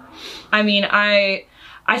I mean I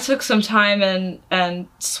took some time and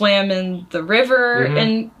swam in the river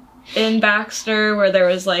in Baxter where there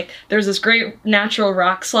was this great natural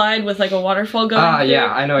rock slide with like a waterfall going through. Yeah,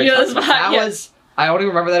 I know what you're talking about. I only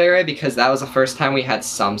remember that area because that was the first time we had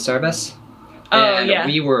some service. And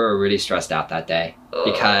we were really stressed out that day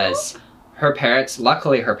because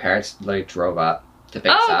luckily her parents like drove up to pick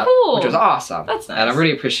us up, which was awesome. That's nice. And I'm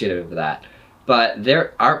really appreciative of that. But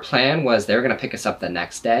our plan was they were going to pick us up the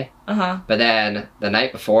next day. But then the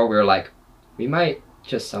night before, we were like, we might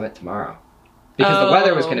just summit tomorrow. Because the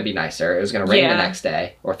weather was going to be nicer. It was going to rain the next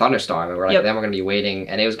day. Or thunderstorm. And we're like, then we're going to be waiting.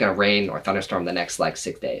 And it was going to rain or thunderstorm the next,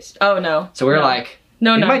 6 days. Oh, no. So we were like,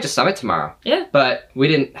 we might just summit tomorrow. Yeah. But we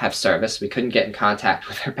didn't have service. We couldn't get in contact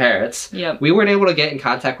with their parents. Yep. We weren't able to get in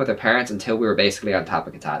contact with their parents until we were basically on top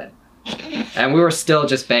of Katahdin. And we were still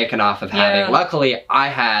just banking off of having... Luckily, I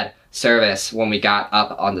had... service when we got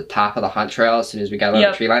up on the top of the hunt trail. As soon as we got over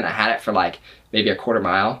the tree line, I had it for maybe a quarter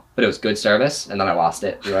mile, but it was good service, and then I lost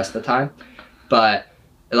it the rest of the time. But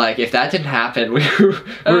if that didn't happen, we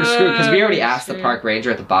were screwed because we already asked the park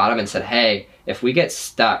ranger at the bottom and said, hey, if we get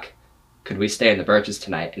stuck, could we stay in the Birches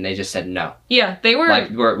tonight? And they just said no. Yeah, they were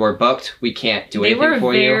we're booked. We can't do anything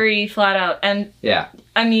for you. They were very flat out, and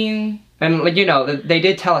I mean. And they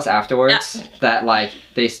did tell us afterwards that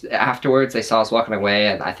afterwards they saw us walking away,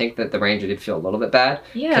 and I think that the ranger did feel a little bit bad.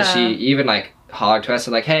 Yeah. Because she even hollered to us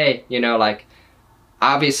and hey,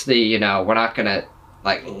 obviously we're not gonna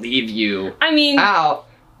leave you out,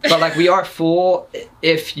 but we are full.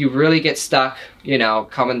 If you really get stuck,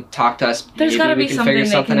 come and talk to us. There's gotta be something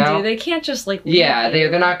they can do. They can't just leave. Yeah,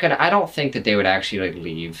 they're not gonna. I don't think that they would actually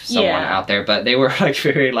leave someone out there, but they were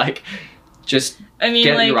very just. I mean,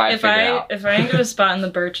 if I didn't get a spot in the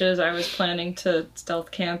Birches, I was planning to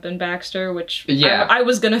stealth camp in Baxter, which I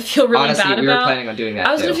was gonna feel really bad about. Honestly, we were planning on doing that.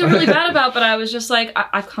 I was gonna feel really bad about, but I was just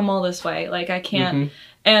I've come all this way, I can't.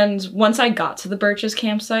 And once I got to the Birches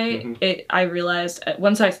campsite, I realized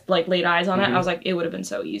once I laid eyes on it, I was like, it would have been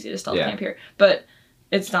so easy to stealth camp here, but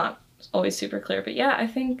it's not. always super clear. But yeah,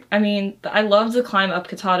 I mean, I loved the climb up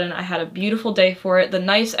Katahdin. I had a beautiful day for it. The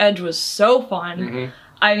Nice Edge was so fun.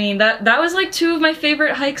 I mean, that was like 2 of my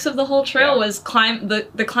favorite hikes of the whole trail. Was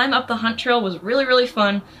the climb up the Hunt Trail was really, really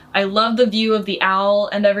fun. I loved the view of the owl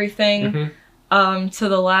and everything to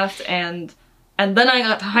the left, and then I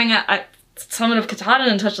got to hang out at summit of Katahdin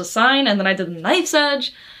and touch the sign, and then I did the Knife's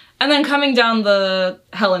Edge, and then coming down the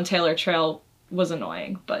Helen Taylor Trail was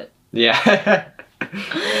annoying, but... Yeah.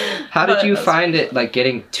 How did you find it, like,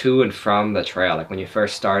 getting to and from the trail, like, when you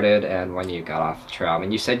first started and when you got off the trail? I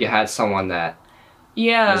mean, you said you had someone that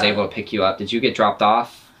was able to pick you up. Did you get dropped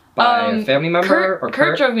off by a family member?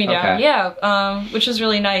 Kurt drove me down, which was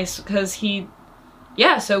really nice, because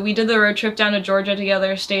so we did the road trip down to Georgia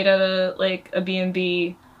together, stayed at a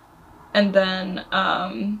B&B, and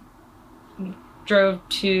then drove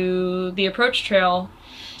to the approach trail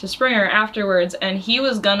to Springer afterwards, and he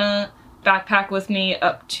was gonna backpack with me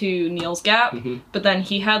up to Neal's Gap, but then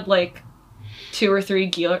he had like 2 or 3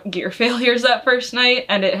 gear failures that first night,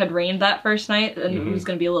 and it had rained that first night, and it was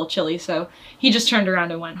gonna be a little chilly, so he just turned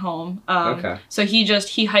around and went home. So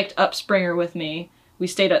he hiked up Springer with me. We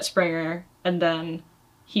stayed at Springer, and then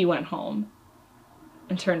he went home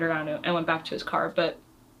and turned around and went back to his car. But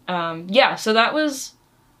so that was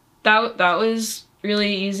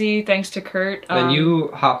really easy, thanks to Kurt. Then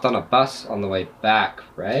you hopped on a bus on the way back,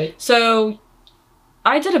 right? So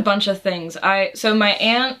I did a bunch of things. So my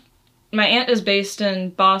aunt is based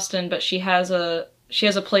in Boston, but she has a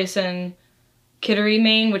place in Kittery,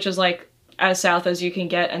 Maine, which is like as south as you can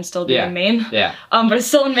get and still be in Maine. Yeah. But it's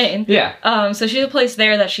still in Maine. Yeah. So she has a place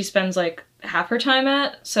there that she spends like half her time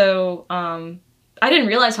at. So I didn't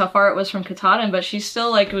realize how far it was from Katahdin, but she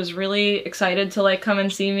still like was really excited to like come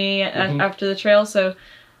and see me after the trail. So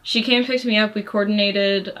she came and picked me up. We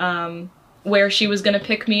coordinated where she was gonna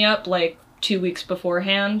pick me up like 2 weeks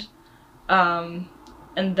beforehand. And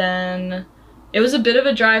then it was a bit of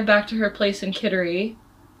a drive back to her place in Kittery.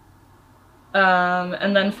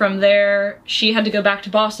 And then from there, she had to go back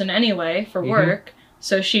to Boston anyway for work.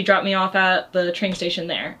 So she dropped me off at the train station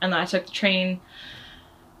there. And then I took the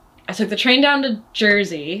train down to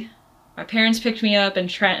Jersey. My parents picked me up in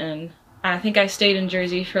Trenton. I think I stayed in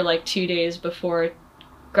Jersey for like 2 days before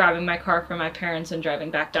grabbing my car from my parents and driving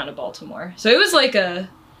back down to Baltimore. So it was like a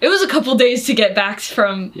couple days to get back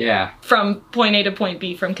from point A to point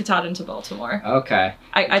B, from Katahdin to Baltimore. Okay.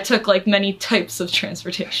 I took like many types of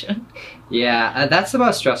transportation. Yeah, that's the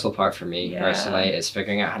most stressful part for me personally, is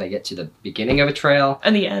figuring out how to get to the beginning of a trail.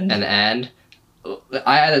 And the end. And the end.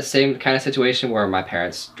 I had the same kind of situation where my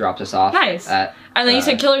parents dropped us off. Nice. And then you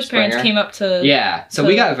said Killer's parents came up to... Yeah, so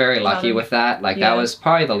we got very lucky with that. Like, that was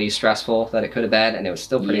probably the least stressful that it could have been, and it was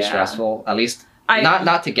still pretty stressful. At least,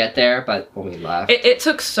 not to get there, but when we left. It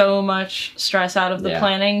took so much stress out of the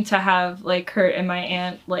planning to have, like, Kurt and my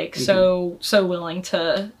aunt, like, so willing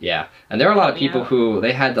to... Yeah, and there were a lot of people who,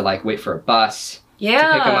 they had to, like, wait for a bus... to pick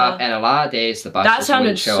them up, and a lot of days the bus just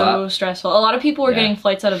wouldn't show up. That sounded so stressful. A lot of people were getting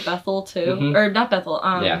flights out of Bethel too, or not Bethel.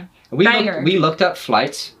 Bangor. We looked up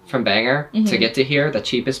flights from Bangor to get to here. The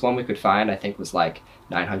cheapest one we could find, I think, was like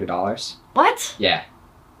 $900. What? Yeah.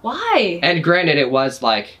 Why? And granted, it was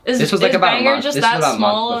like this was like about a month. This was about a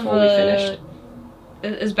month before we finished.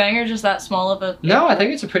 Is Bangor just that small of a? No, I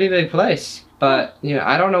think it's a pretty big place, but you know,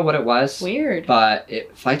 I don't know what it was. Weird. But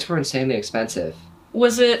flights were insanely expensive.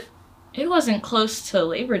 Was it? It wasn't close to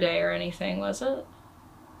Labor Day or anything, was it?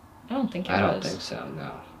 I don't think it was. I don't think so,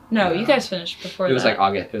 no. No, you guys finished before that. It was like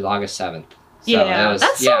August. It was August 7th. So yeah,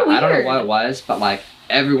 that's so weird. I don't know what it was, but like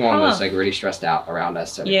everyone was like really stressed out around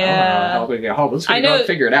us. So, how are we gonna get home? Let's go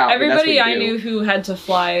figure it out. Everybody I knew who had to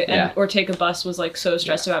fly or take a bus was like so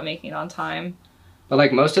stressed about making it on time. But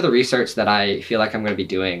like most of the research that I feel like I'm going to be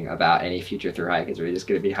doing about any future through hike is really just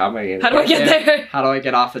going to be how do I get there? How do I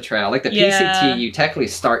get off the trail? Like the PCT, you technically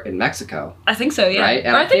start in Mexico. I think so, yeah. Right?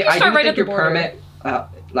 And I think you start right at the border. Permit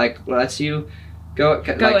like lets you go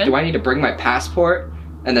in. Do I need to bring my passport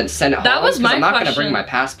and then send it home? That was my question. I'm not going to bring my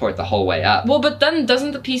passport the whole way up. Well, but then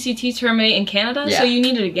doesn't the PCT terminate in Canada? Yeah. So you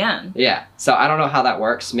need it again. Yeah. So I don't know how that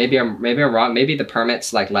works. Maybe I'm wrong. Maybe the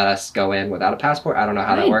permits like let us go in without a passport. I don't know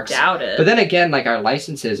how that works. I doubt it. But then again, like our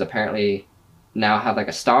licenses apparently now have like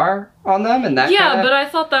a star on them and that. Yeah, but I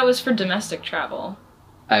thought that was for domestic travel.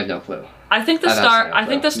 I have no clue. I think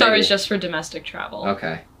the star is just for domestic travel.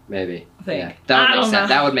 Okay. Maybe. I think. Yeah.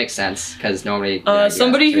 That would make sense because normally.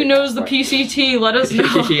 Somebody who knows the PCT, let us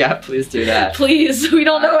know. Yeah, please do that. Please, we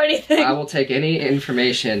don't know anything. I will take any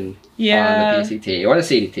information on the PCT or the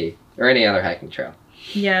CDT or any other hiking trail.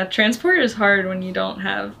 Yeah, transport is hard when you don't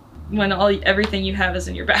have everything you have is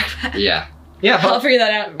in your backpack. Yeah, Yeah, I'll figure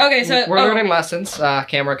that out. Okay, so we're learning lessons.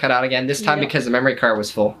 Camera cut out again. This time because the memory card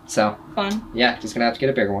was full. So fun. Yeah, just gonna have to get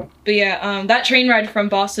a bigger one. But yeah, that train ride from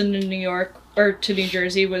Boston to New York or to New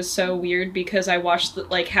Jersey was so weird because I watched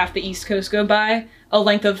like half the East Coast go by, a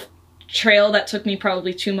length of trail that took me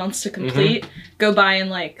probably 2 months to complete, go by in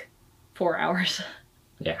like 4 hours.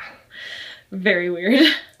 Yeah. Very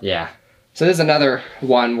weird. Yeah. So there's another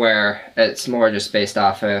one where it's more just based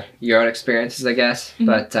off of your own experiences, I guess.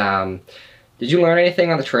 But did you learn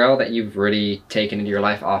anything on the trail that you've really taken into your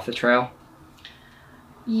life off the trail?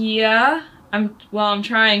 Yeah. I'm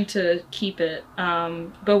trying to keep it.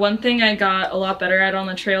 But one thing I got a lot better at on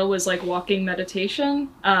the trail was like walking meditation,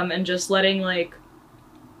 and just letting like,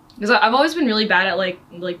 because I've always been really bad at like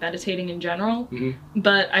meditating in general,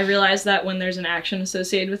 but I realized that when there's an action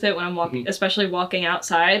associated with it, when I'm walking, especially walking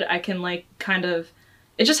outside, I can like kind of,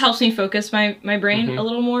 it just helps me focus my brain a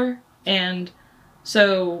little more. And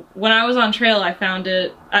so when I was on trail, I found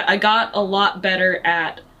I got a lot better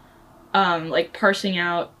at like parsing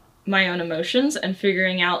out my own emotions and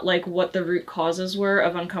figuring out like what the root causes were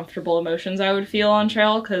of uncomfortable emotions I would feel on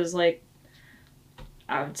trail, because like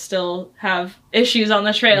I would still have issues on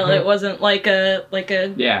the trail. It wasn't like a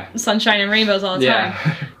sunshine and rainbows all the time.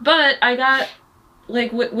 But I got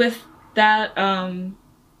like with that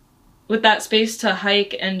space to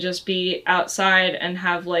hike and just be outside and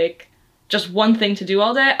have like just one thing to do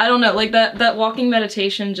all day. I don't know, like that walking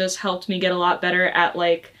meditation just helped me get a lot better at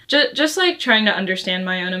like just like trying to understand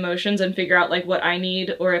my own emotions and figure out like what I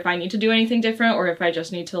need, or if I need to do anything different, or if I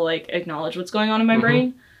just need to like acknowledge what's going on in my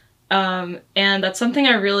brain. And that's something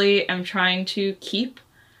I really am trying to keep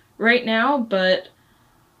right now, but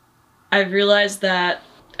I've realized that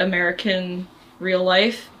American real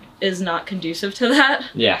life is not conducive to that.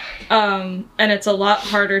 Yeah. And it's a lot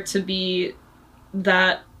harder to be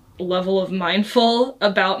that level of mindful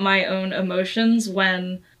about my own emotions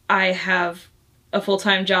when I have a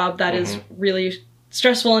full-time job that is really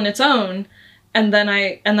stressful in its own. And then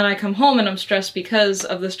I come home and I'm stressed because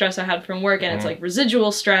of the stress I had from work, and it's like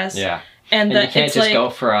residual stress. Yeah. And you can't just like, go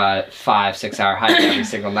for a 5-6 hour hike every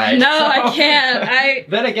single night. No, so. I can't.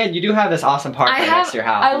 Then again, you do have this awesome park right next to your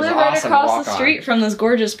house. I live right across the street from this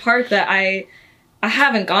gorgeous park that I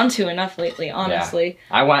haven't gone to enough lately, honestly.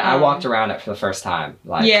 Yeah. I walked around it for the first time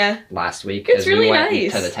last week. It's really nice. We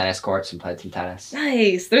went to the tennis courts and played some tennis.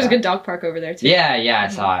 Nice. There's a good dog park over there too. Yeah, I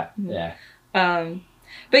saw it. Yeah.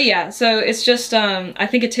 But yeah, so it's just, I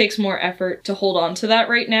think it takes more effort to hold on to that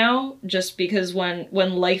right now, just because when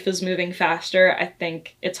life is moving faster, I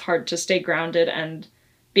think it's hard to stay grounded and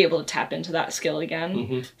be able to tap into that skill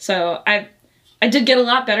again. So I did get a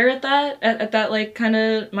lot better at that like kind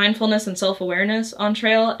of mindfulness and self-awareness on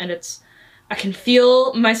trail, and I can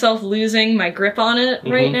feel myself losing my grip on it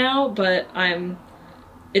right now, but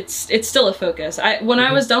it's still a focus. When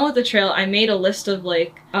I was done with the trail, I made a list of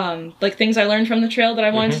like things I learned from the trail that I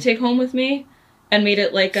wanted to take home with me, and made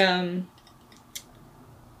it like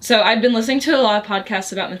so I'd been listening to a lot of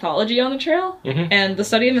podcasts about mythology on the trail, and the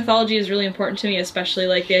study of mythology is really important to me, especially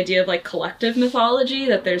like the idea of like collective mythology,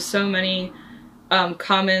 that there's so many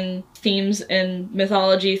common themes in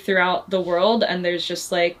mythology throughout the world, and there's just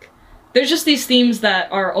these themes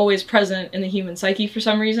that are always present in the human psyche for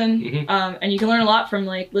some reason. And you can learn a lot from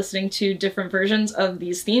like listening to different versions of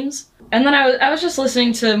these themes. And then I was just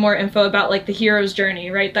listening to more info about like the hero's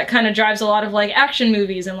journey, right? That kind of drives a lot of like action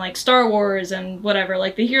movies and like Star Wars and whatever.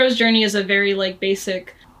 Like the hero's journey is a very like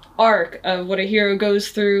basic arc of what a hero goes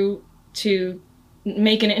through to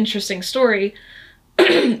make an interesting story.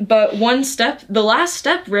 But the last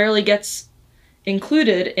step rarely gets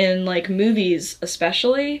included in like movies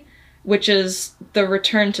especially, which is the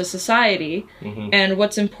return to society. And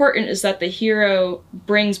what's important is that the hero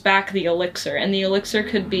brings back the elixir, and the elixir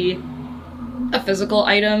could be a physical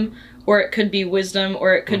item, or it could be wisdom,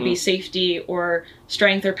 or it could be safety or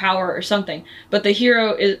strength or power or something. But the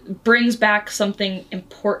hero brings back something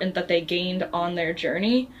important that they gained on their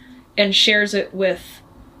journey and shares it with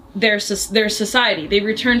their society. They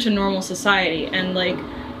return to normal society, and like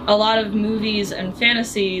a lot of movies and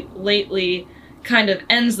fantasy lately kind of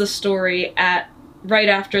ends the story at right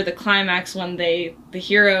after the climax, when the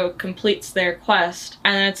hero completes their quest,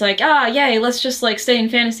 and then it's like, yay, let's just like stay in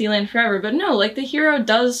Fantasyland forever. But no, like the hero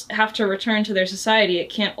does have to return to their society. It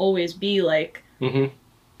can't always be like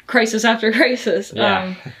crisis after crisis.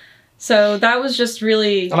 So that was just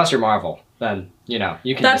really, unless you're Marvel, then you know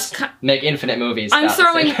you can just make infinite movies. I'm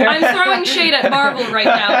throwing shade at Marvel right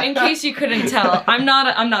now, in case you couldn't tell. I'm not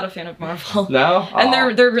a fan of Marvel. No, and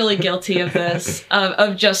they're really guilty of this,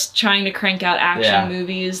 of just trying to crank out action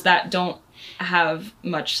movies that don't have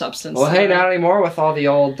much substance. Well, hey, not anymore with all the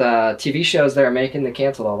old TV shows they're making. They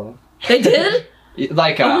canceled all of them. They did?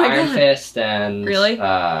 Like Iron Fist and really?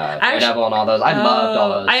 Daredevil and all those. I loved all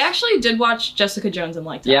those. I actually did watch Jessica Jones and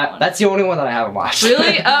liked that one. Yeah, that's the only one that I haven't watched.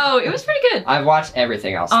 Really? Oh, it was pretty good. I've watched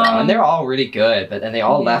everything else though, and they're all really good, but then they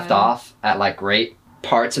all left off at like great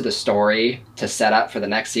parts of the story to set up for the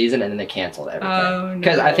next season, and then they canceled everything.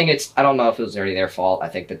 Because I think I don't know if it was really their fault. I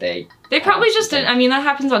think that they probably just didn't. I mean, that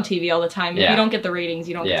happens on TV all the time. If you don't get the ratings,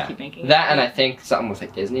 you don't get to keep making that. And I think something with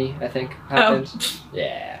like Disney, I think, happened.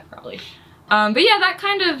 Yeah. Probably. But yeah, that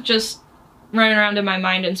kind of just running around in my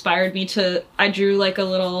mind inspired me to, I drew like a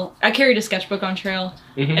little, I carried a sketchbook on trail,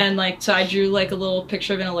 and like, so I drew like a little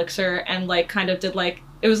picture of an elixir, and like kind of did like,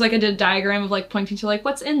 it was like I did a diagram of like pointing to like,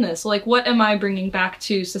 what's in this? Like, what am I bringing back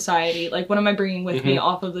to society? Like, what am I bringing with me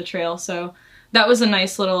off of the trail? So that was a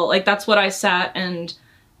nice little, like, that's what I sat and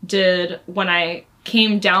did when I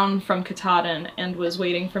came down from Katahdin and was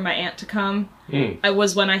waiting for my aunt to come. I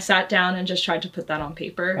was when I sat down and just tried to put that on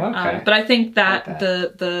paper. But I think that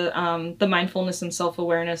the mindfulness and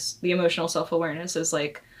self-awareness, the emotional self-awareness is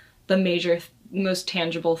like the major, most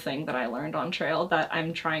tangible thing that I learned on trail that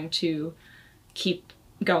I'm trying to keep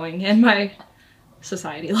going in my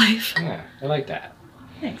society life. Yeah, I like that.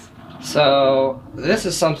 Thanks. So this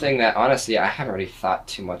is something that honestly I haven't really thought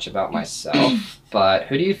too much about myself, but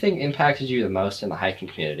who do you think impacted you the most in the hiking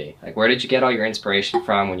community? Like, where did you get all your inspiration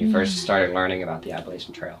from when you first started learning about the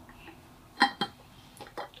Appalachian Trail?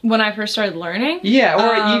 When I first started learning? Yeah,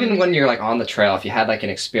 or even when you're like on the trail, if you had like an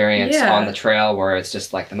experience on the trail where it's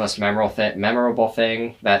just like the most memorable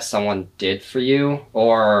thing that someone did for you,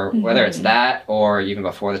 or whether it's that or even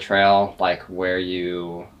before the trail, like where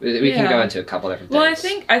we can go into a couple different things.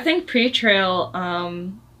 Well, I think pre-trail,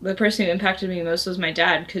 the person who impacted me most was my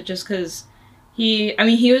dad, because he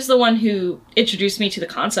was the one who introduced me to the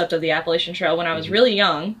concept of the Appalachian Trail when I was really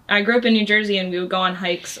young. I grew up in New Jersey, and we would go on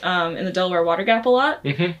hikes in the Delaware Water Gap a lot.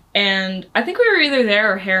 And I think we were either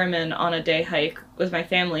there or Harriman on a day hike with my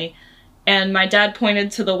family. And my dad pointed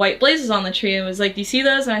to the white blazes on the tree and was like, "Do you see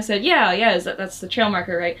those?" And I said, yeah, that's the trail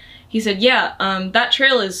marker, right? He said, "Yeah, that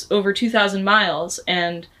trail is over 2,000 miles,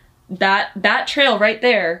 and that trail right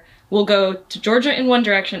there will go to Georgia in one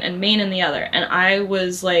direction and Maine in the other." And I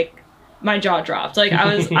was like, my jaw dropped. Like,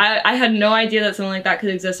 I had no idea that something like that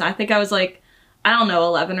could exist. I think I was like, I don't know,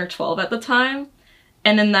 11 or 12 at the time.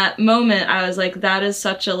 And in that moment, I was like, that is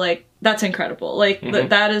such a, like, that's incredible. Like,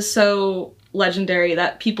 that is so legendary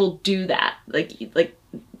that people do that. Like,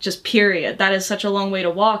 just period. That is such a long way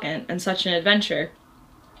to walk and such an adventure.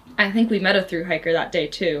 I think we met a thru hiker that day,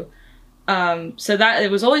 too. So that,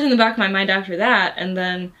 it was always in the back of my mind after that. And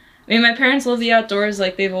then, I mean, my parents love the outdoors.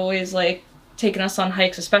 Like, they've always, like, taken us on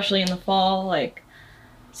hikes, especially in the fall, like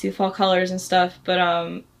see the fall colors and stuff. But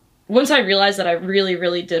once I realized that I really,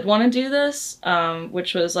 really did want to do this,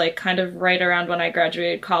 which was like kind of right around when I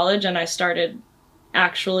graduated college and I started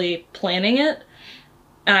actually planning it,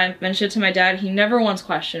 and I mentioned it to my dad, he never once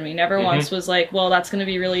questioned me, never once was like, well, that's going to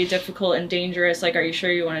be really difficult and dangerous, like, are you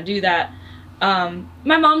sure you want to do that?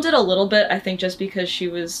 My mom did a little bit, I think, just because she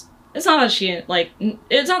was, it's not that she, like,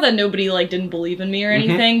 it's not that nobody, like, didn't believe in me or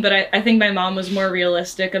anything, but I think my mom was more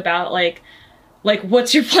realistic about, like,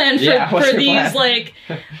 what's your plan for these, plan?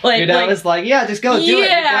 like, your dad was like, yeah, just go do it.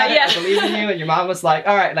 I believe in you. And your mom was like,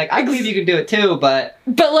 all right, like, I believe you can do it too, but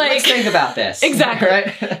like, let's think about this. Exactly.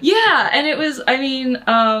 Right? Yeah, and it was, I mean,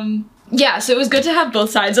 yeah, so it was good to have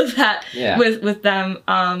both sides of that with them,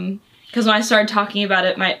 because when I started talking about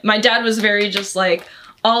it, my dad was very just, like,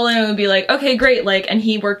 all in would be like, okay, great, like, and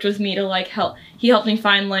he worked with me to, like, he helped me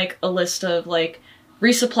find, like, a list of, like,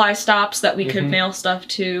 resupply stops that we could mail stuff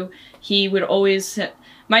to. He would always,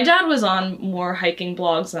 my dad was on more hiking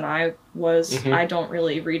blogs than I was. I don't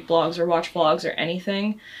really read blogs or watch blogs or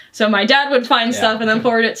anything. So my dad would find stuff and then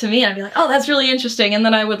forward it to me, and I'd be like, oh, that's really interesting. And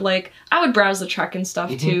then I would browse the Trek and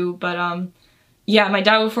stuff too, but, yeah, my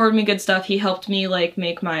dad would forward me good stuff. He helped me, like,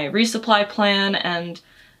 make my resupply plan, and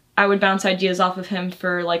I would bounce ideas off of him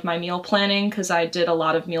for, like, my meal planning, because I did a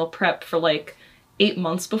lot of meal prep for, like, 8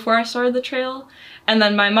 months before I started the trail. And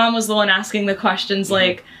then my mom was the one asking the questions,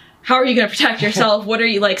 like, how are you going to protect yourself? What are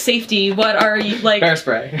you, like, safety? What are you, like... Bear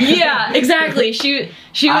spray. Yeah, exactly. She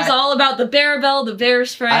was all about the bear bell, the bear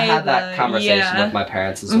spray. I had that conversation with my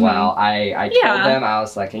parents as well. I told them, I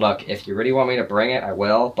was like, look, if you really want me to bring it, I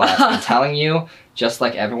will. But I'm telling you, just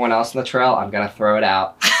like everyone else on the trail, I'm going to throw it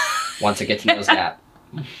out once it gets in those gaps.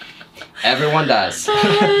 Everyone does.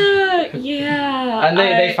 Yeah. And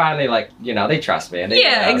they finally, like, you know, they trust me. And they know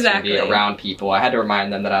that I was gonna be around people. I had to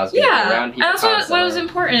remind them that I was going to be around people. And that's what was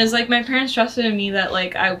important is, like, my parents trusted in me that,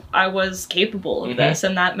 like, I was capable of this,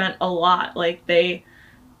 and that meant a lot. Like, they,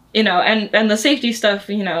 you know, and the safety stuff,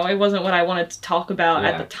 you know, it wasn't what I wanted to talk about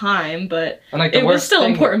at the time, but and, like, it was still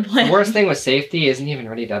important plan. The worst thing with safety isn't even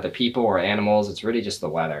really the other people or animals. It's really just the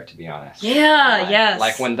weather, to be honest. Yeah, yes.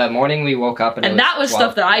 Like, when the morning we woke up and that was 12,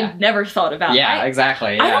 stuff that I never thought about. Yeah,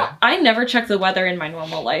 exactly, yeah. I never check the weather in my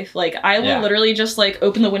normal life. Like, I will literally just, like,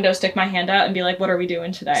 open the window, stick my hand out, and be like, what are we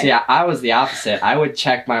doing today? See, I was the opposite. I would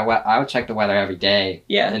check the weather every day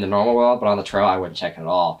in the normal world, but on the trail, I wouldn't check it at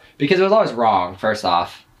all. Because it was always wrong, first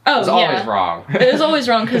off. Oh, it was always wrong. It was always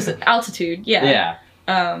wrong because altitude, Yeah.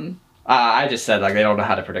 I just said, like, they don't know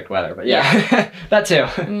how to predict weather, but that too.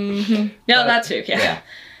 No, that too, Yeah,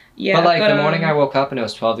 but, like, the morning I woke up and it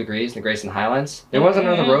was 12 degrees in the Grayson Highlands, there wasn't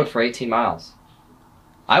another road for 18 miles.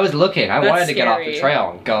 I was looking. I wanted to get off the trail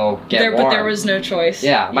and go get warm. But there was no choice.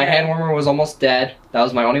 Yeah, my hand warmer was almost dead. That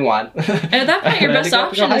was my only one. And at that point, your best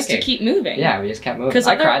option is to keep moving. Yeah, we just kept moving. Because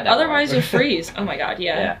otherwise you'll freeze. Oh my god,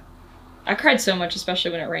 yeah. I cried so much,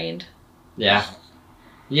 especially when it rained. Yeah,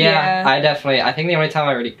 I think the only time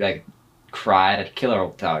I really, like, cried, Killer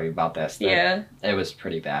will tell you about this. It was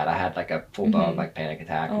pretty bad. I had, like, a full-blown, like, panic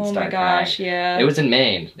attack and started crying. It was in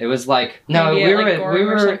Maine. It was like, no, we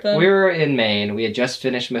were in Maine. We had just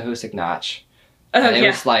finished Mahoosic Notch. And it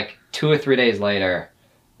was like 2 or 3 days later,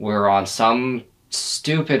 we were on some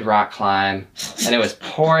stupid rock climb, and it was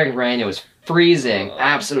pouring rain. It was freezing,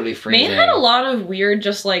 absolutely freezing. Maine had a lot of weird,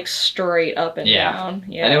 just, like, straight up and down.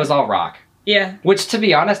 Yeah, and it was all rock. Yeah. Which, to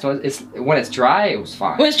be honest, when it's dry, it was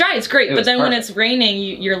fine. When it's dry, it's great. But then when it's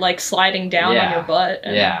raining, you're, like, sliding down on your butt.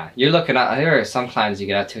 And you're looking up. There are some climbs you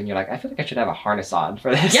get out to, and you're like, I feel like I should have a harness on for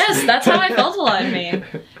this. Yes, that's how I felt a lot in Maine.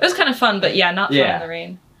 It was kind of fun, but not fun in the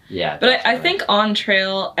rain. Yeah, but I think on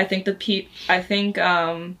trail, I think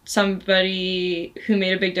somebody who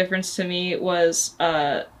made a big difference to me was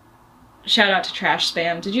shout out to Trash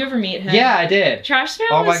Spam. Did you ever meet him? Yeah, I did. Trash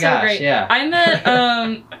Spam was so great. Yeah. I met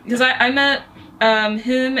because I met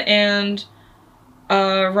him and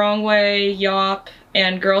Wrong Way, Yop,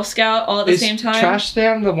 and Girl Scout all at the same time. Trash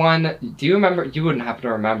Spam the one? Do you remember? You wouldn't happen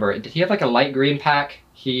to remember. Did he have, like, a light green pack?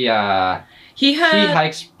 He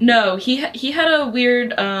hikes. No, he had a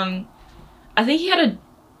weird. I think he had a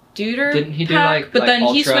Deuter. Didn't he do pack, like? But then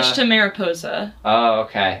Ultra? he switched to Mariposa. Oh,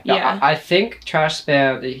 okay. Yeah. I think Trash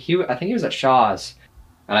Spam. I think he was at Shaw's,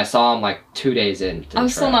 and I saw him, like, 2 days in. I'm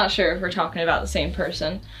still not sure if we're talking about the same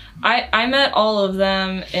person. I met all of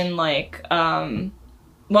them in, like,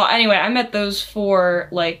 well, anyway, I met those 4,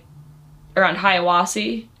 like, around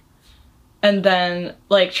Hiawassee. And then,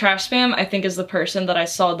 like, Trash Spam, I think, is the person that I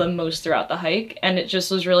saw the most throughout the hike. And it just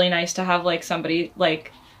was really nice to have, like, somebody,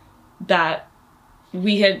 like, that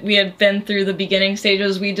we had been through the beginning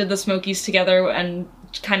stages. We did the Smokies together and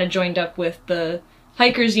kind of joined up with the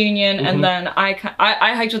Hikers Union. And then I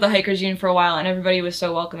hiked with the Hikers Union for a while, and everybody was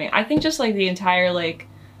so welcoming. I think just, like, the entire, like,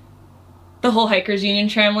 the whole Hikers Union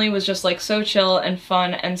family was just, like, so chill and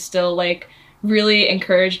fun and still, like, really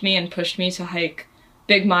encouraged me and pushed me to hike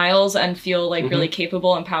big miles and feel, like, really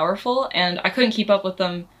capable and powerful. And I couldn't keep up with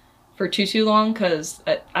them for too long because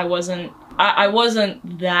I wasn't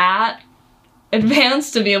that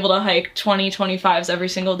advanced to be able to hike 20-25s every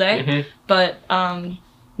single day. But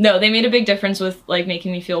no, they made a big difference with, like,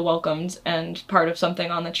 making me feel welcomed and part of something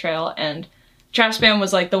on the trail. And Trash Spam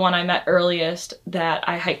was, like, the one I met earliest that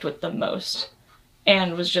I hiked with the most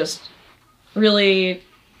and was just really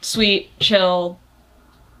sweet, chill,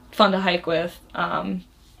 fun to hike with.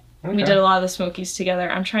 We did a lot of the Smokies together.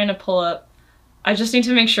 I'm trying to pull up. I just need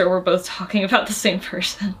to make sure we're both talking about the same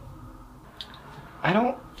person. I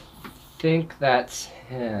don't think that's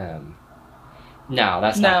him. No,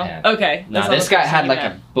 that's not him. Okay. No, this guy had, like,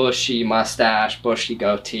 a bushy mustache, bushy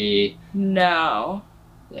goatee. No.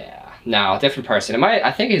 Yeah. No, different person.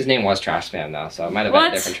 I think his name was Trash Spam, though, so it might have been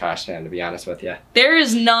a different Trash Spam, to be honest with you. There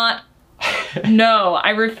is not... No,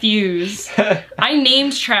 I refuse. I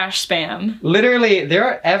named Trash Spam. Literally,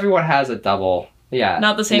 everyone has a double. Yeah.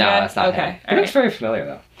 Not the same guy? No, that's not him. He looks very familiar,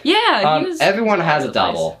 though. Yeah, everyone has a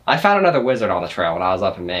double. I found another wizard on the trail when I was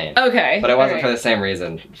up in Maine. Okay. But it wasn't for the same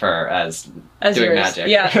reason as doing yours. magic.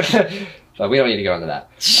 Yeah. But we don't need to go into that.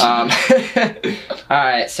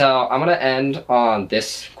 Alright, so I'm gonna end on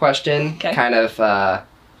this question. Okay. Kind of,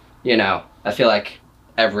 you know, I feel like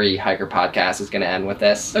every hiker podcast is gonna end with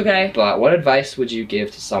this. Okay. But what advice would you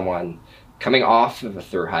give to someone coming off of a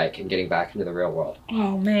thru hike and getting back into the real world?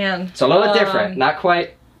 Oh, man. So a little bit different. Not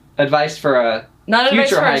quite advice for a Not advice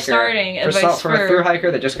future for hiker, starting. Advice for a thru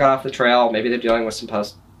hiker that just got off the trail. Maybe they're dealing with some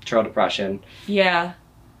post-trail depression. Yeah.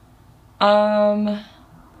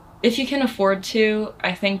 If you can afford to,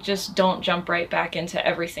 I think just don't jump right back into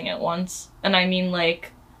everything at once. And I mean,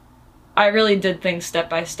 like, I really did things step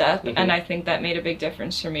by step, and I think that made a big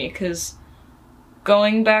difference for me, because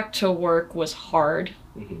going back to work was hard.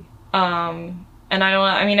 And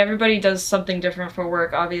I mean, everybody does something different for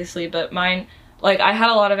work, obviously, but mine, like, I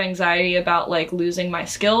had a lot of anxiety about, like, losing my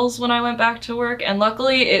skills when I went back to work, and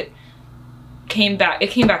luckily it came back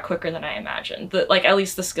quicker than I imagined, like, at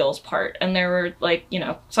least the skills part. And there were, like, you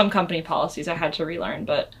know, some company policies I had to relearn,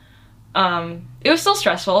 but it was still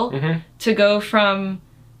stressful to go from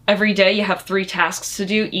every day you have 3 tasks to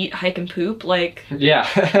do: eat, hike, and poop, like, yeah.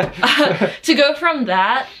 to go from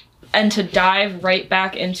that and to dive right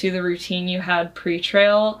back into the routine you had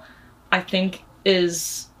pre-trail, I think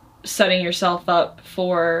is setting yourself up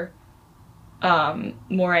for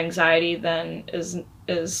more anxiety than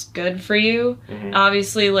is good for you.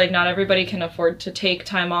 Obviously, like, not everybody can afford to take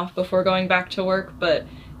time off before going back to work, but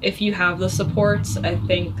if you have the supports, I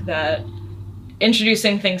think that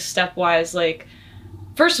introducing things stepwise, like,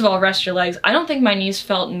 first of all, rest your legs. I don't think my knees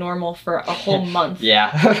felt normal for a whole month. Yeah.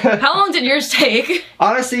 How long did yours take?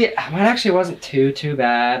 Honestly, mine actually wasn't too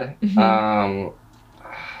bad.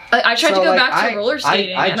 I tried to go back to roller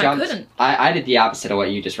skating, and I couldn't. I did the opposite of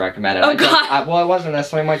what you just recommended. Oh, God. Well, it wasn't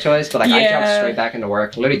necessarily my choice, but, like, I jumped straight back into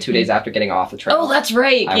work, literally 2 days after getting off the trail. Oh, that's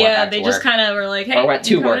right. Yeah, they just kind of were like, hey. Or I went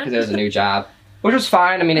to work because it was a new job, which was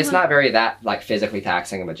fine. I mean, it's not very like, physically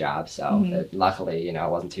taxing of a job, so luckily, you know,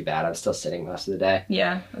 it wasn't too bad. I was still sitting most of the day.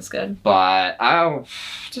 Yeah, that's good. But probably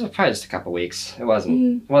just a couple weeks. It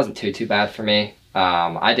wasn't too bad for me.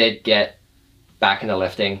 I did get back into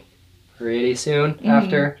lifting pretty soon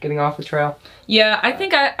after getting off the trail. Yeah, I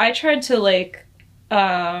think I tried to, like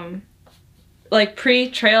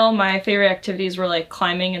pre-trail, my favorite activities were, like,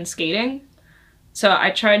 climbing and skating. So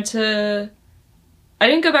I didn't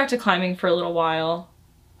go back to climbing for a little while.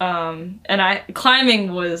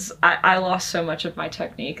 Climbing was, I lost so much of my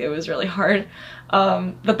technique. It was really hard.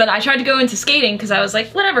 But then I tried to go into skating because I was like,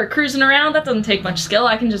 whatever, cruising around, that doesn't take much skill.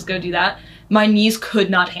 I can just go do that. My knees could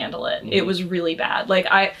not handle it. It was really bad.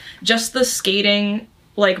 Like, just the skating,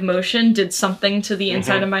 like, motion did something to the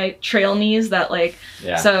inside of my trail knees that, like,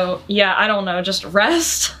 so yeah, I don't know, just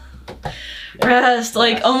rest. Rest.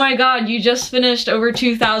 Like, oh my God, you just finished over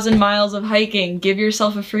 2,000 miles of hiking. Give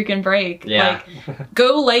yourself a freaking break. Yeah. Like,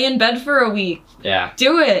 go lay in bed for a week. Yeah.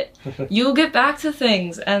 Do it. You'll get back to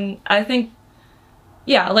things. And I think,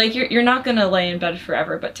 yeah, like, you're not gonna lay in bed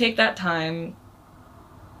forever, but take that time.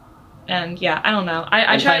 And yeah, I don't know.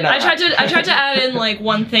 I tried to add in, like,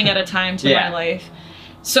 one thing at a time to my life.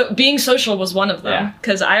 So being social was one of them,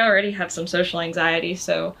 because I already have some social anxiety.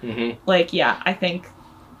 So like, yeah, I think,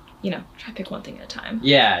 you know, try to pick one thing at a time.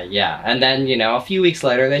 Yeah. And then, you know, a few weeks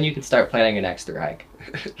later, then you can start planning your next thru hike.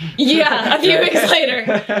 Yeah, a few weeks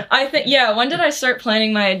later. I think, yeah, when did I start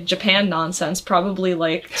planning my Japan nonsense? Probably,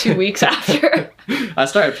 like, 2 weeks after. I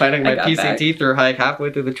started planning my PCT thru hike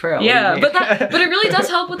halfway through the trail. Yeah, but it really does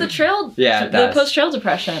help with the trail, the post-trail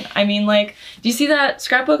depression. I mean, like, do you see that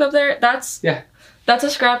scrapbook up there? That's a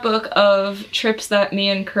scrapbook of trips that me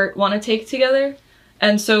and Kurt want to take together.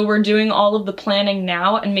 And so we're doing all of the planning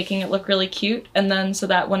now and making it look really cute. And then so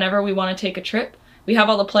that whenever we want to take a trip, we have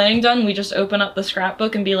all the planning done, we just open up the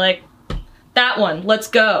scrapbook and be like, that one, let's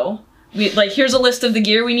go. Here's a list of the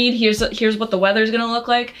gear we need, here's what the weather's gonna look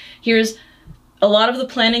like, here's a lot of the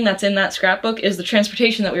planning that's in that scrapbook is the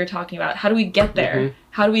transportation that we were talking about. How do we get there?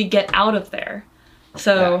 How do we get out of there?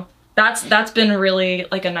 So that's been really,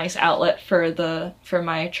 like, a nice outlet for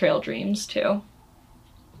my trail dreams too.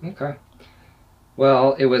 Okay.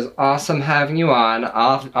 Well, it was awesome having you on.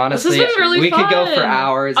 Honestly, this has been really fun. Could go for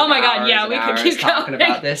hours. Oh my God, yeah, we could keep talking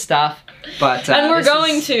about this stuff. But and we're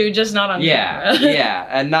going to, just not on camera. Yeah,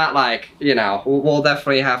 and not, like, you know, we'll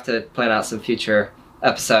definitely have to plan out some future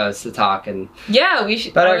episodes to talk and we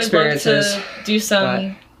should. Better experiences. Love to do some.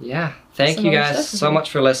 But, yeah, thank you guys so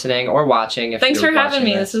much for listening or watching. Thanks for having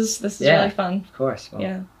me. This is really fun. Of course.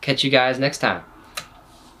 Well, catch you guys next time.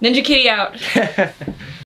 Ninja Kitty out.